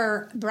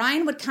remember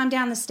Brian would come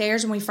down the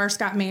stairs when we first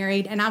got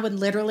married, and I would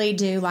literally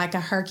do a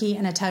herky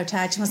and a toe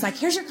touch and was like,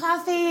 here's your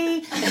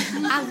coffee.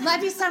 I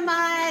love you so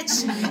much.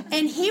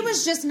 And he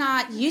was just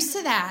not used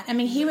to that.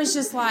 He was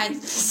just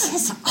this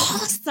is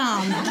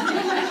awesome.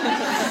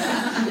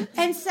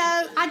 And so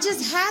I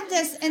just had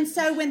this. And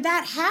so when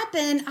that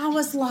happened, I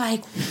was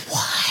like,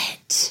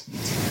 what?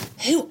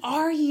 Who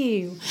are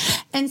you?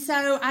 And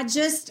so I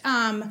just,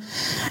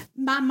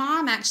 my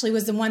mom actually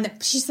was the one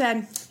that, she said,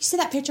 you see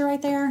that picture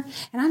right there?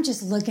 And I'm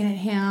just looking at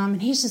him,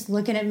 and he's just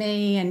looking at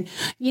me, and,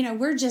 you know,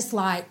 we're just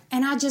like,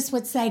 and I just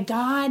would say,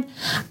 God,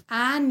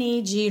 I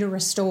need you to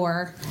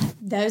restore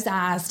those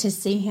eyes to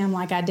see him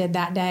like I did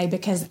that day,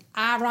 because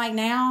right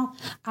now,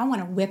 I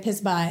want to whip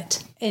his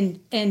butt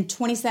in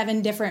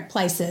 27 different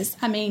places.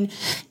 I mean,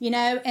 you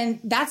know, and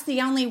that's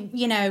the only,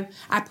 you know,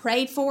 I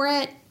prayed for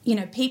it. You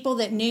know, people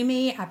that knew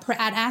me, I'd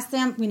ask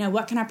them, you know,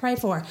 what can I pray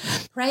for?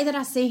 Pray that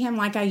I see him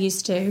like I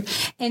used to.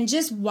 And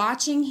just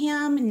watching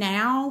him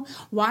now,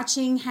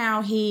 watching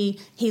how he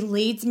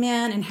leads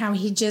men, and how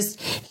he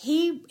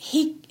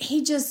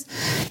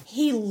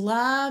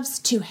loves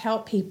to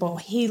help people.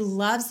 He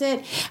loves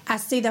it. I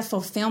see the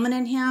fulfillment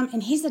in him,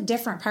 and he's a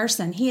different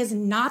person. He is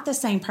not the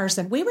same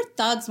person. We were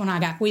thugs when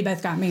we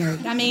both got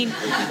married. I mean,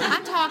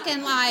 I'm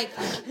talking like,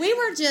 we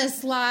were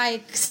just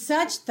like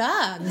such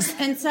thugs.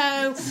 And so,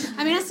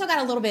 I mean, I still got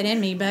a little bit in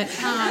me, but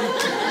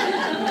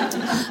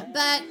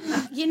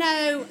you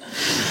know,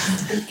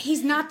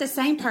 he's not the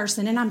same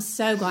person, and I'm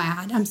so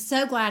glad. I'm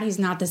so glad he's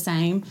not the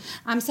same.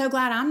 I'm so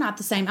glad I'm not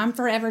the same. I'm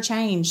forever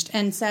changed.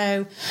 And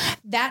so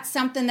that's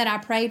something that I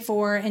prayed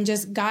for, and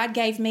just God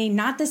gave me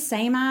not the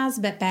same eyes,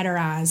 but better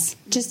eyes.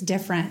 Just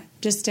different.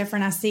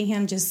 I see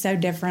him just so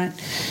different.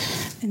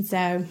 And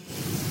so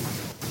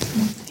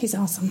he's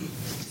awesome.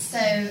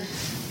 So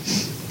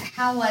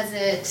how was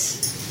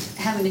it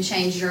having to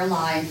change your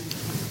life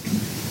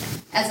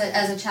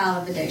as a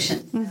child of addiction?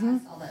 Mm-hmm. I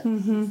saw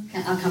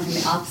that. I'll come from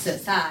the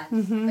opposite side.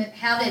 Mm-hmm. But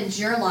how did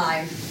your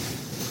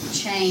life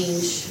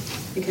change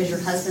because your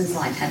husband's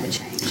life had to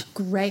change?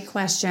 Great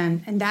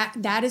question. And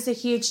that is a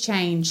huge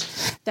change.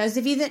 Those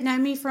of you that know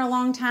me for a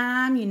long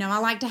time, you know I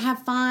like to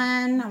have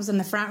fun. I was in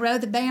the front row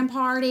of the band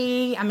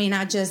party. I mean,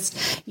 I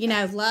just, you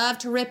know, love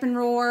to rip and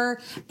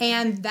roar.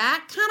 And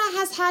that kind of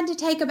has had to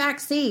take a back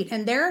seat.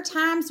 And there are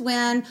times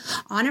when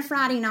on a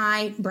Friday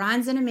night,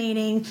 Brian's in a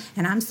meeting,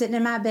 and I'm sitting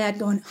in my bed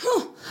going,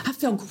 I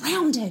feel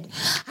grounded.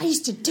 I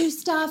used to do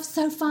stuff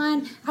so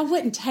fun. I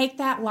wouldn't take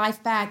that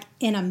life back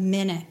in a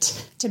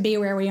minute to be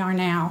where we are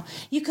now.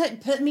 You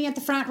couldn't put me at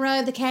the front row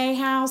of the K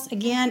house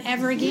again,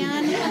 ever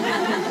again.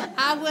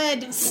 I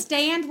would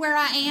stand where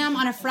I am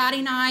on a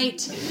Friday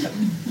night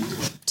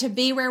to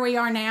be where we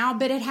are now,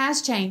 but it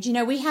has changed. You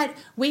know, we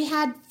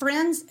had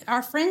friends,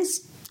 our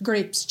friends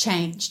groups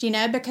changed, you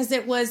know, because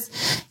it was,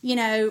 you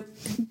know,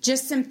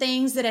 just some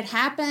things that had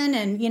happened,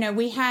 and, you know,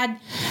 we had,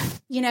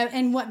 you know,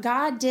 and what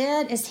God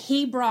did is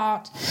he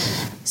brought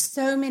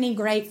so many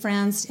great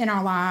friends in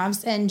our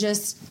lives, and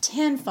just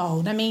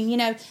tenfold. I mean, you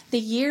know, the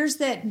years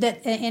that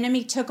the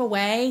enemy took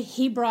away,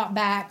 he brought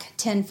back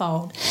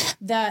tenfold.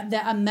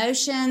 The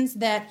emotions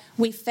that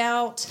we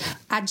felt,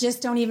 I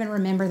just don't even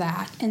remember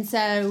that. And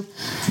so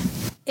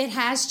it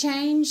has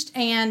changed,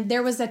 and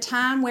there was a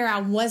time where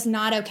I was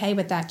not okay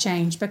with that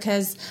change,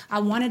 because I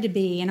wanted to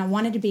be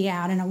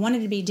out, and I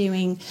wanted to be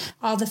doing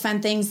all the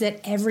fun things that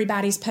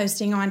everybody's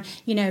posting on,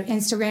 you know,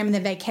 Instagram and the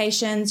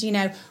vacations. You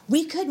know,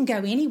 we couldn't go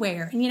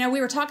anywhere. And, you know,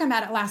 we were talking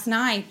about it last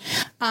night,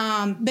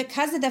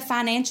 because of the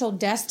financial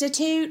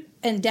destitute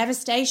and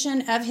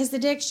devastation of his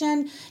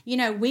addiction. You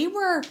know, we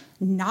were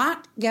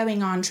not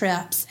going on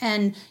trips,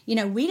 and, you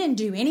know, we didn't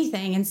do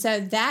anything. And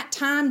so that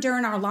time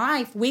during our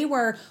life, we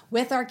were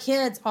with our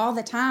kids all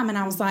the time. And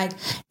I was like,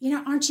 you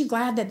know, aren't you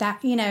glad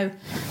that, you know,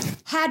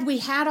 had we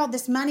had all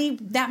this money,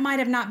 that might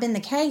have not been the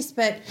case.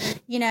 But,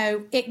 you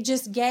know, it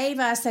just gave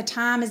us a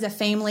time as a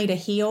family to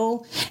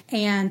heal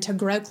and to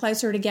grow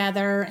closer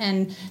together,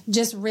 and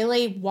just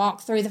really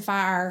walk through the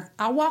fire.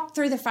 I walked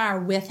through the fire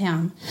with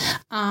him.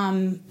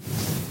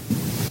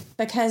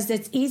 Because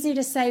it's easy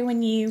to say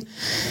when you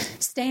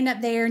stand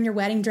up there in your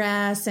wedding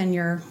dress, and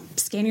you're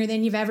skinnier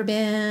than you've ever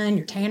been,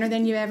 you're tanner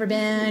than you've ever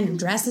been, your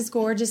dress is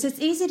gorgeous. It's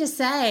easy to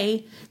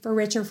say, for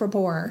rich or for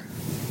poor,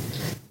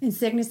 in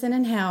sickness and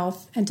in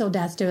health, until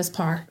death do us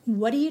part.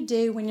 What do you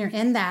do when you're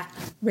in that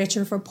rich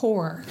or for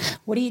poor?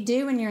 What do you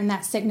do when you're in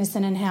that sickness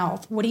and in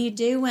health? What do you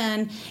do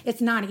when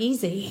it's not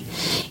easy?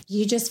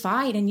 You just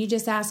fight, and you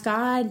just ask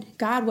God,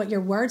 what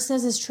your word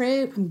says is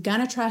true. I'm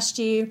going to trust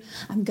you.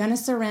 I'm going to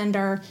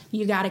surrender.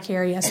 You got to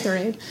carry us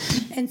through.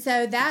 And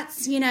so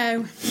that's, you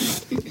know,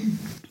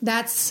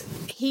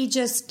 he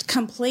just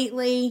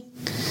completely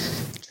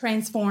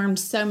transformed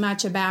so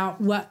much about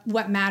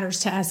what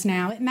matters to us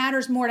now. It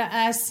matters more to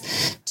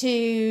us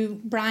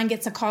Brian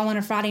gets a call on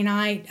a Friday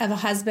night of a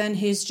husband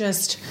who's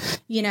just,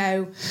 you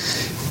know,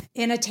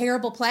 in a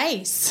terrible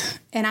place.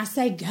 And I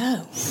say,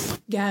 go,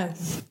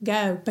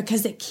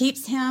 because it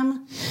keeps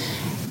him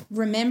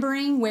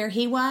remembering where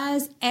he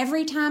was.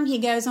 Every time he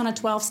goes on a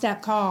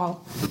 12-step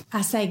call,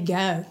 I say,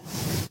 go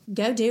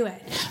do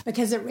it,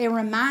 because it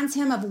reminds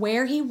him of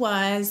where he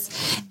was,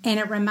 and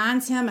it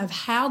reminds him of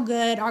how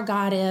good our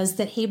God is,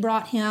 that he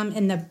brought him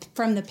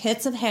from the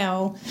pits of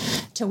hell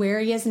to where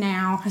he is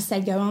now. I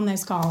say, go on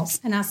those calls,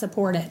 and I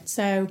support it.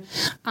 So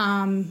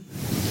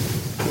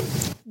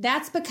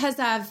that's because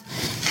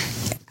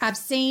I've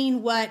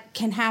seen what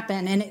can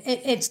happen, and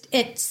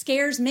it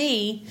scares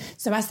me.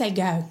 So I say,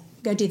 go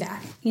do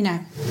that, you know.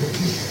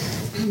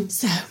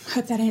 So,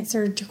 hope that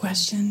answered your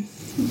question.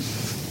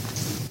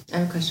 I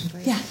have a question for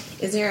you. Yeah.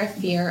 Is there a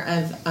fear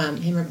of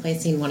him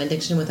replacing one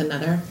addiction with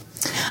another?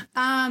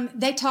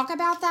 They talk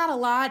about that a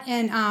lot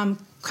in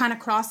kind of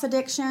cross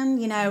addiction.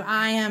 You know,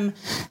 I am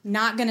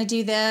not going to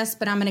do this,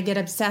 but I'm going to get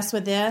obsessed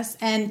with this.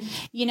 And,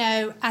 you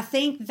know, I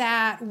think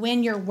that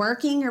when you're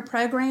working your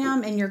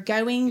program and you're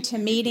going to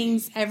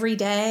meetings every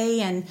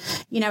day, and,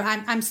 you know,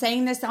 I'm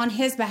saying this on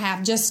his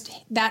behalf, just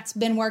that's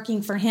been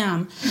working for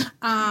him.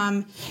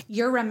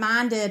 You're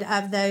reminded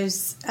of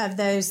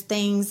those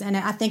things, and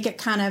I think it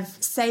kind of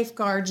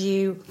safeguards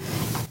you.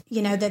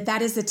 You know,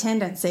 that is a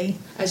tendency.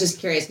 I was just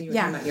curious when you were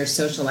talking about your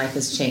social life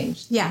has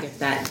changed. Yeah. Like if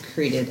that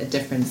created a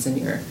difference in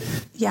your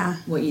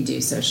what you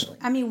do socially.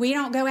 I mean, we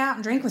don't go out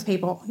and drink with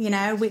people, you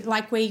know.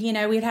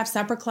 We'd have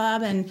supper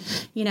club, and,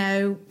 you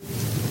know,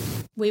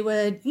 we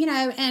would, you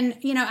know, and,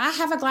 you know, I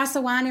have a glass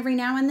of wine every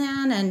now and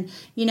then, and,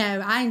 you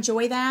know, I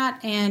enjoy that.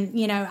 And,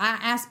 you know, I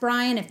asked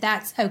Brian if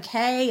that's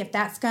okay, if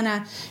that's going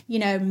to, you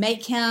know,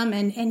 make him,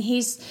 and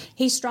he's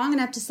strong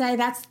enough to say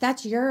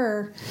that's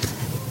your...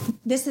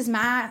 This is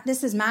my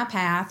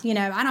path. You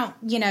know, I don't,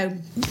 you know,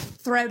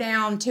 throw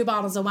down 2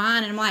 bottles of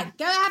wine and I'm like,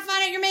 go have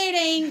fun at your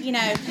meeting. You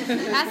know,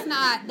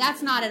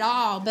 that's not at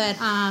all. But,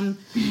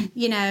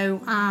 you know,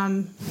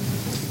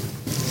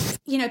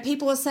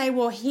 people will say,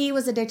 well, he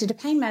was addicted to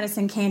pain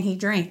medicine. Can he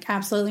drink?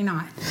 Absolutely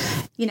not.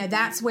 You know,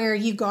 that's where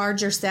you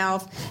guard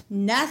yourself.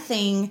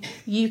 Nothing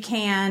you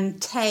can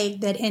take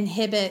that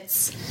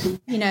inhibits,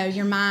 you know,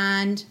 your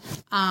mind.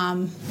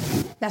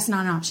 That's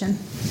not an option.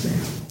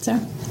 So.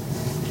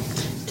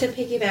 To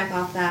piggyback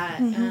off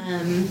that,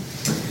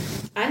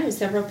 I know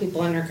several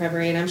people in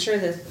recovery, and I'm sure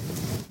the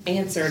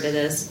answer to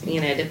this,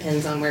 you know,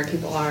 depends on where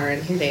people are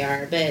and who they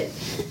are. But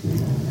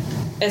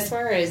as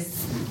far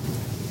as,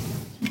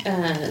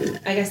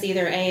 I guess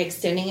either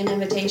extending an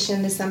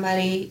invitation to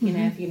somebody, you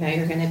know, if you know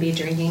you're going to be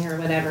drinking or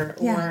whatever,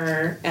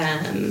 or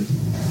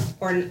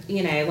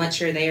you know,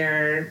 once you're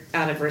there,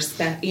 out of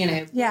respect, you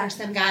know, there's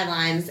some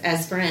guidelines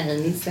as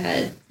friends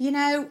that, you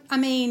know, I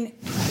mean.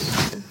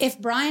 If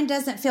Brian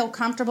doesn't feel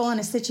comfortable in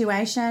a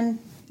situation,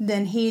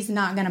 then he's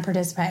not going to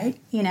participate,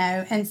 you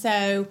know. And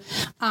so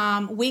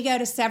we go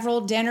to several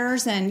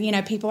dinners and, you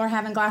know, people are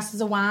having glasses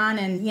of wine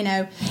and, you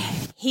know,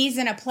 he's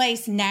in a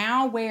place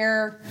now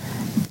where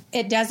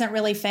it doesn't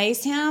really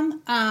faze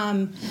him.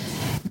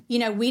 You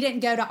know, we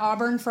didn't go to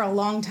Auburn for a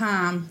long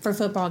time for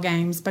football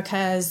games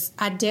because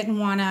I didn't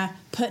want to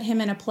put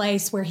him in a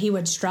place where he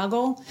would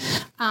struggle.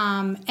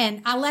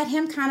 And I let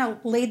him kind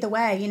of lead the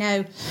way. You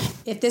know,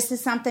 if this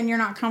is something you're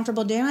not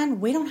comfortable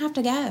doing, we don't have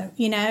to go,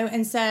 you know.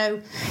 And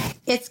so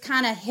it's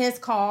kind of his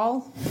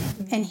call,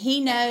 and he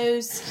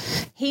knows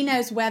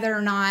whether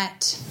or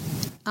not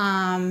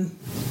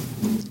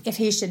if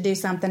he should do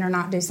something or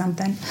not do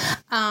something.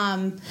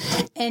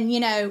 And, you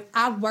know,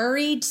 I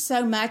worried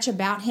so much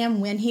about him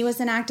when he was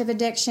in active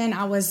addiction.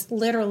 I was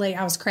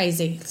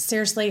crazy.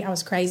 Seriously, I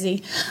was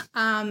crazy.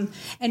 And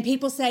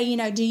people say, you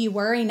know, do you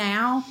worry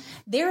now?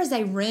 There is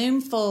a room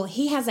full.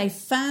 He has a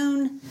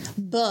phone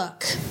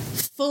book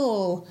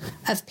full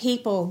of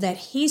people that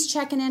he's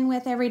checking in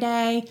with every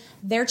day.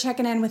 They're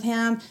checking in with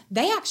him.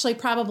 They actually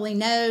probably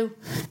know.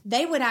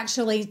 They would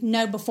actually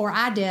know before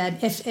I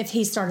did if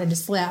he started to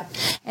slip.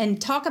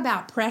 And talk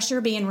about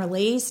pressure being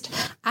released.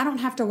 I don't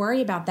have to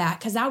worry about that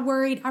because I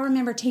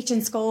remember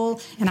teaching school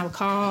and I would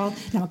call,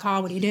 what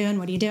are you doing?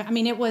 What are you doing? I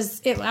mean, I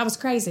was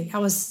crazy. I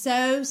was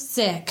so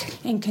sick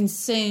and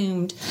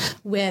consumed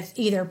with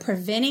either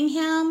preventing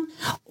him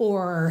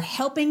or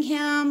helping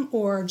him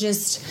or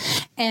just,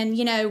 and,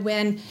 you know,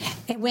 when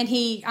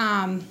he,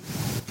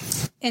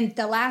 and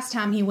the last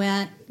time he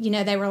went, you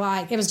know, they were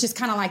like, it was just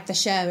kind of like the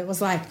show. It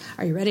was like,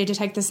 are you ready to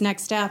take this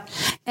next step?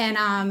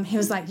 And he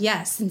was like,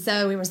 yes. And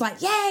so we was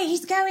like, yay,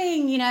 he's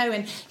going, you know.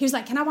 And he was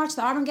like, can I watch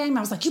the Auburn game? I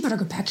was like, you better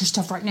go pack your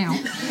stuff right now.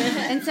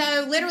 And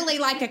so literally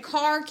like a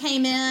car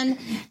came in,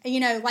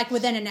 you know, like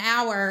within an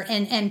hour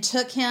and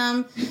took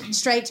him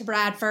straight to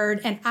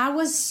Bradford. And I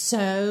was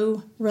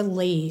so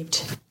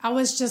relieved. I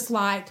was just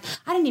like,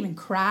 I didn't even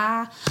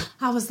cry.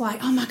 I was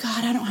like, oh my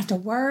God, I don't have to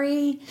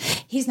worry.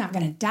 He's not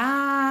going to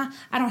die.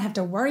 I don't have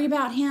to worry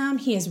about him.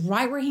 He is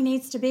right where he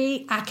needs to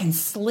be. I can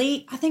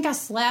sleep. I think I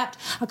slept.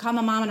 I called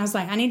my mom and I was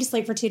like, I need to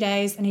sleep for 2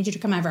 days. I need you to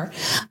come over.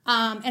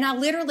 And I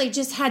literally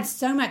just had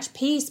so much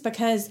peace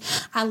because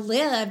I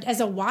lived as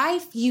a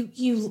wife.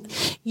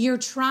 You're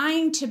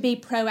trying to be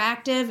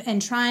proactive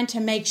and trying to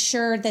make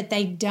sure that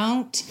they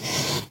don't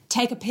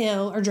take a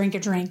pill or drink a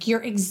drink.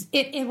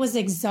 It was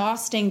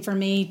exhausting for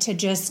me to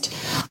just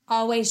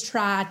always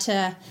try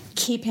to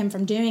keep him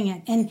from doing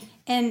it.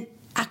 And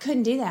I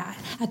couldn't do that.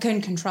 I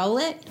couldn't control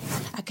it.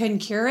 I couldn't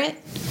cure it.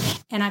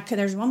 And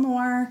there's one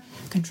more,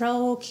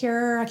 control,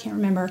 cure, I can't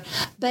remember.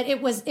 But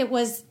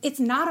it's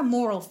not a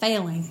moral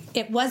failing.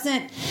 It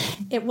wasn't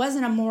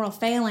a moral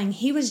failing.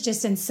 He was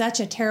just in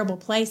such a terrible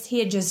place. He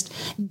had just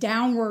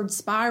downward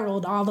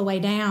spiraled all the way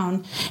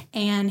down.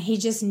 And he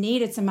just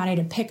needed somebody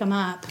to pick him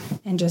up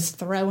and just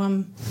throw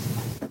him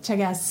to, I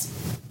guess,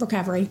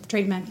 recovery,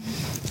 treatment.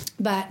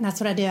 But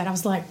that's what I did. I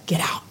was like, get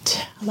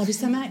out. I love you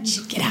so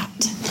much. Get out.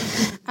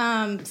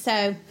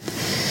 So,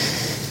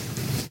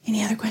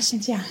 any other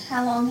questions? Yeah.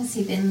 How long has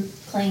he been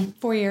clean?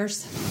 4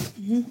 years.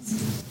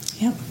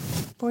 Mm-hmm. Yep,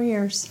 4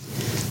 years.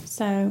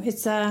 So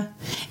it's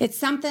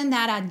something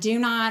that I do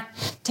not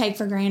take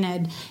for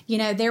granted. You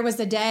know, there was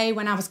a day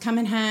when I was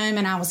coming home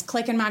and I was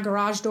clicking my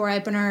garage door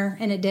opener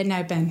and it didn't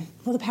open.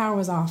 Well, the power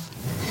was off.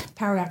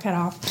 Power got cut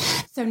off.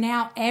 So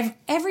now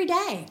every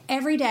day,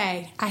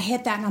 I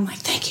hit that and I'm like,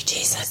 thank you,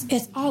 Jesus.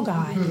 It's all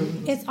God.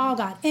 It's all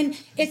God. And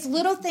it's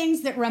little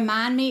things that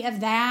remind me of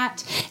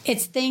that.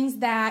 It's things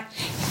that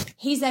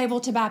he's able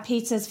to buy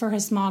pizzas for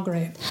his small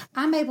group.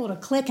 I'm able to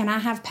click and I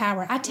have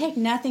power. I take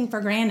nothing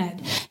for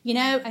granted. You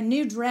know, a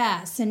new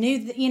dress,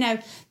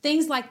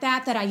 things like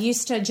that I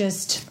used to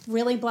just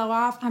really blow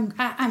off.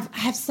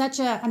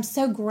 I'm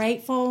so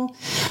grateful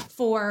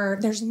for,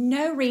 there's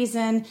no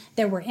reason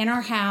that we're in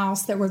our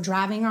house, that we're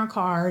driving our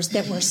cars,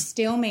 that we're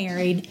still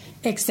married,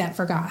 except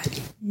for God.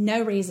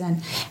 No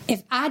reason.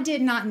 If I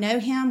did not know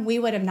him, we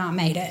would have not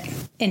made it.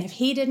 And if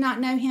he did not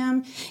know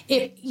him,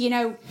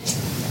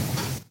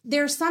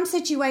 there are some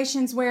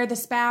situations where the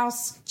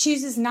spouse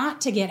chooses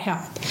not to get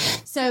help.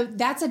 So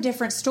that's a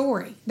different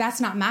story. That's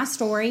not my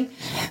story.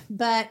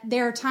 But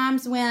there are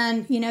times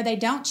when, they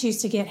don't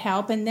choose to get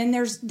help. And then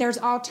there's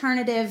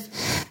alternative,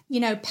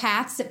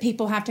 paths that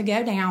people have to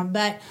go down.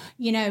 But,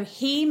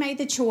 he made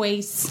the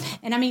choice.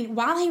 And I mean,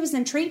 while he was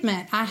in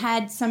treatment, I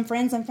had some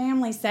friends and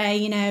family say,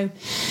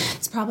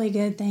 it's probably a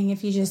good thing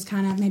if you just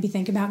kind of maybe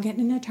think about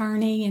getting an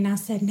attorney. And I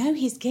said, no,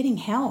 he's getting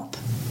help.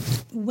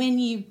 When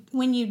you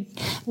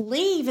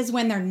leave is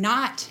when they're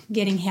not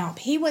getting help.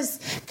 He was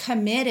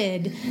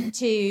committed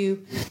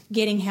to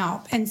getting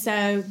help. And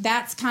so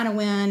that's kind of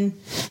when,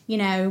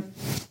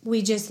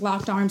 we just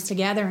locked arms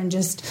together and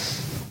just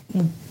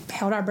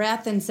held our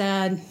breath and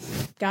said,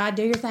 God,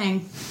 do your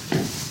thing.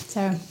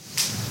 So,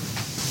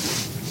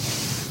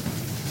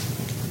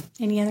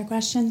 any other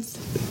questions?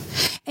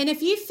 And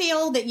if you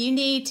feel that you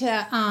need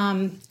to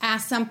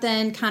ask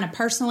something kind of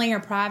personally or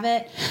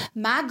private,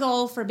 my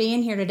goal for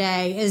being here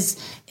today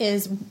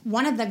is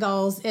one of the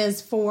goals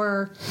is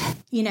for,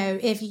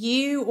 if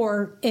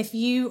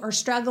you are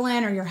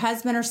struggling or your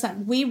husband or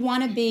something, we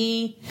want to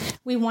be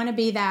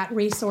that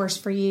resource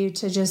for you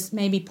to just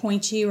maybe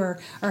point you or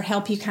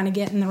help you kind of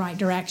get in the right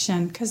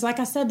direction. Because like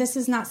I said, this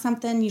is not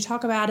something you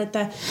talk about at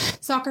the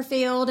soccer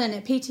field and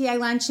at PTA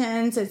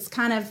luncheons. It's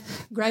kind of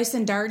gross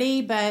and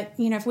dirty, but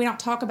if we don't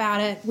talk about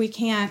it, we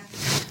can't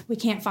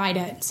fight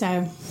it. So,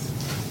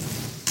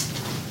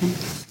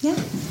 yeah.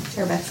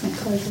 Everybody's going to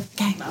close it.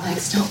 Okay. My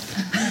legs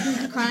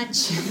don't.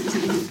 Crunch.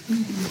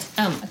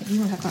 Okay,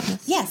 you want to talk about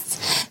this?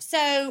 Yes.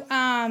 So,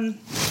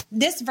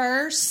 this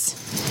verse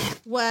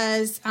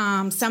was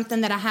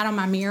something that I had on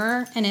my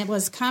mirror, and it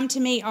was, "Come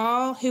to me,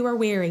 all who are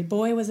weary.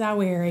 Boy, was I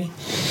weary.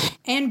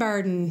 And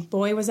burdened.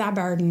 Boy, was I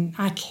burdened."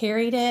 I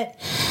carried it,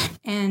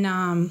 and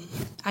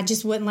I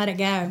just wouldn't let it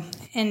go.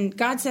 And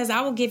God says,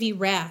 "I will give you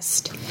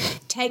rest.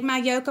 Take my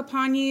yoke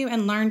upon you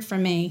and learn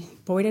from me."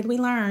 Boy, did we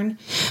learn.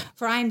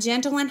 "For I am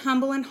gentle and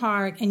humble in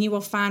heart, and you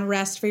will find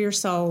rest for your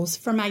souls.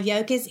 For my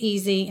yoke is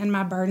easy and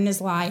my burden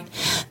is light."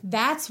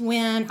 That's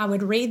when I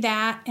would read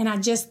that, and I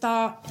just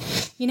thought,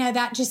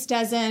 that just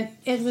doesn't,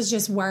 it was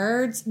just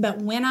words. But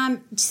when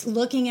I'm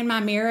looking in my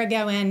mirror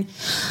going,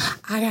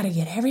 I got to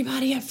get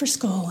everybody up for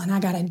school, and I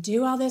got to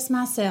do all this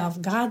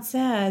myself, God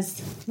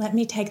says, let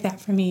me take that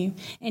from you.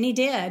 And he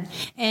did.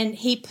 And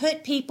he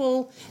put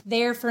people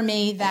there for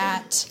me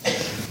that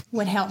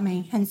would help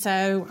me. And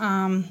so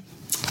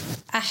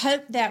I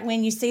hope that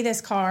when you see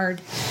this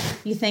card,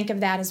 you think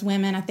of that as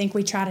women. I think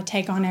we try to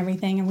take on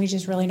everything, and we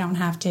just really don't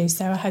have to.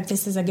 So I hope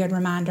this is a good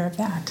reminder of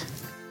that.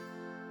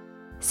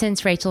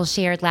 Since Rachel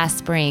shared last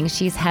spring,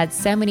 she's had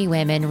so many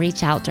women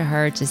reach out to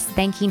her, just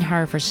thanking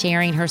her for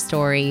sharing her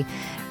story,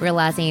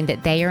 realizing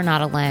that they are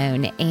not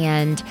alone.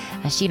 And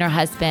she and her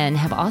husband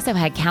have also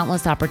had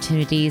countless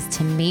opportunities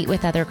to meet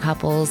with other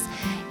couples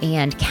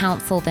and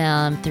counsel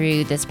them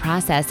through this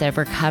process of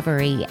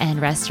recovery and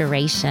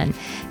restoration.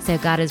 So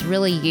God has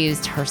really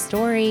used her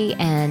story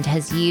and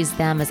has used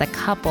them as a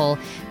couple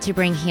to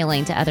bring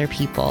healing to other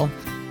people.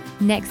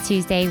 Next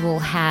Tuesday, we'll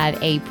have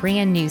a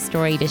brand new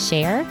story to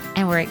share,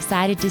 and we're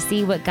excited to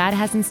see what God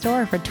has in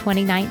store for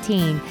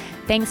 2019.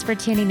 Thanks for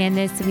tuning in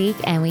this week,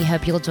 and we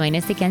hope you'll join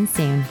us again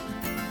soon.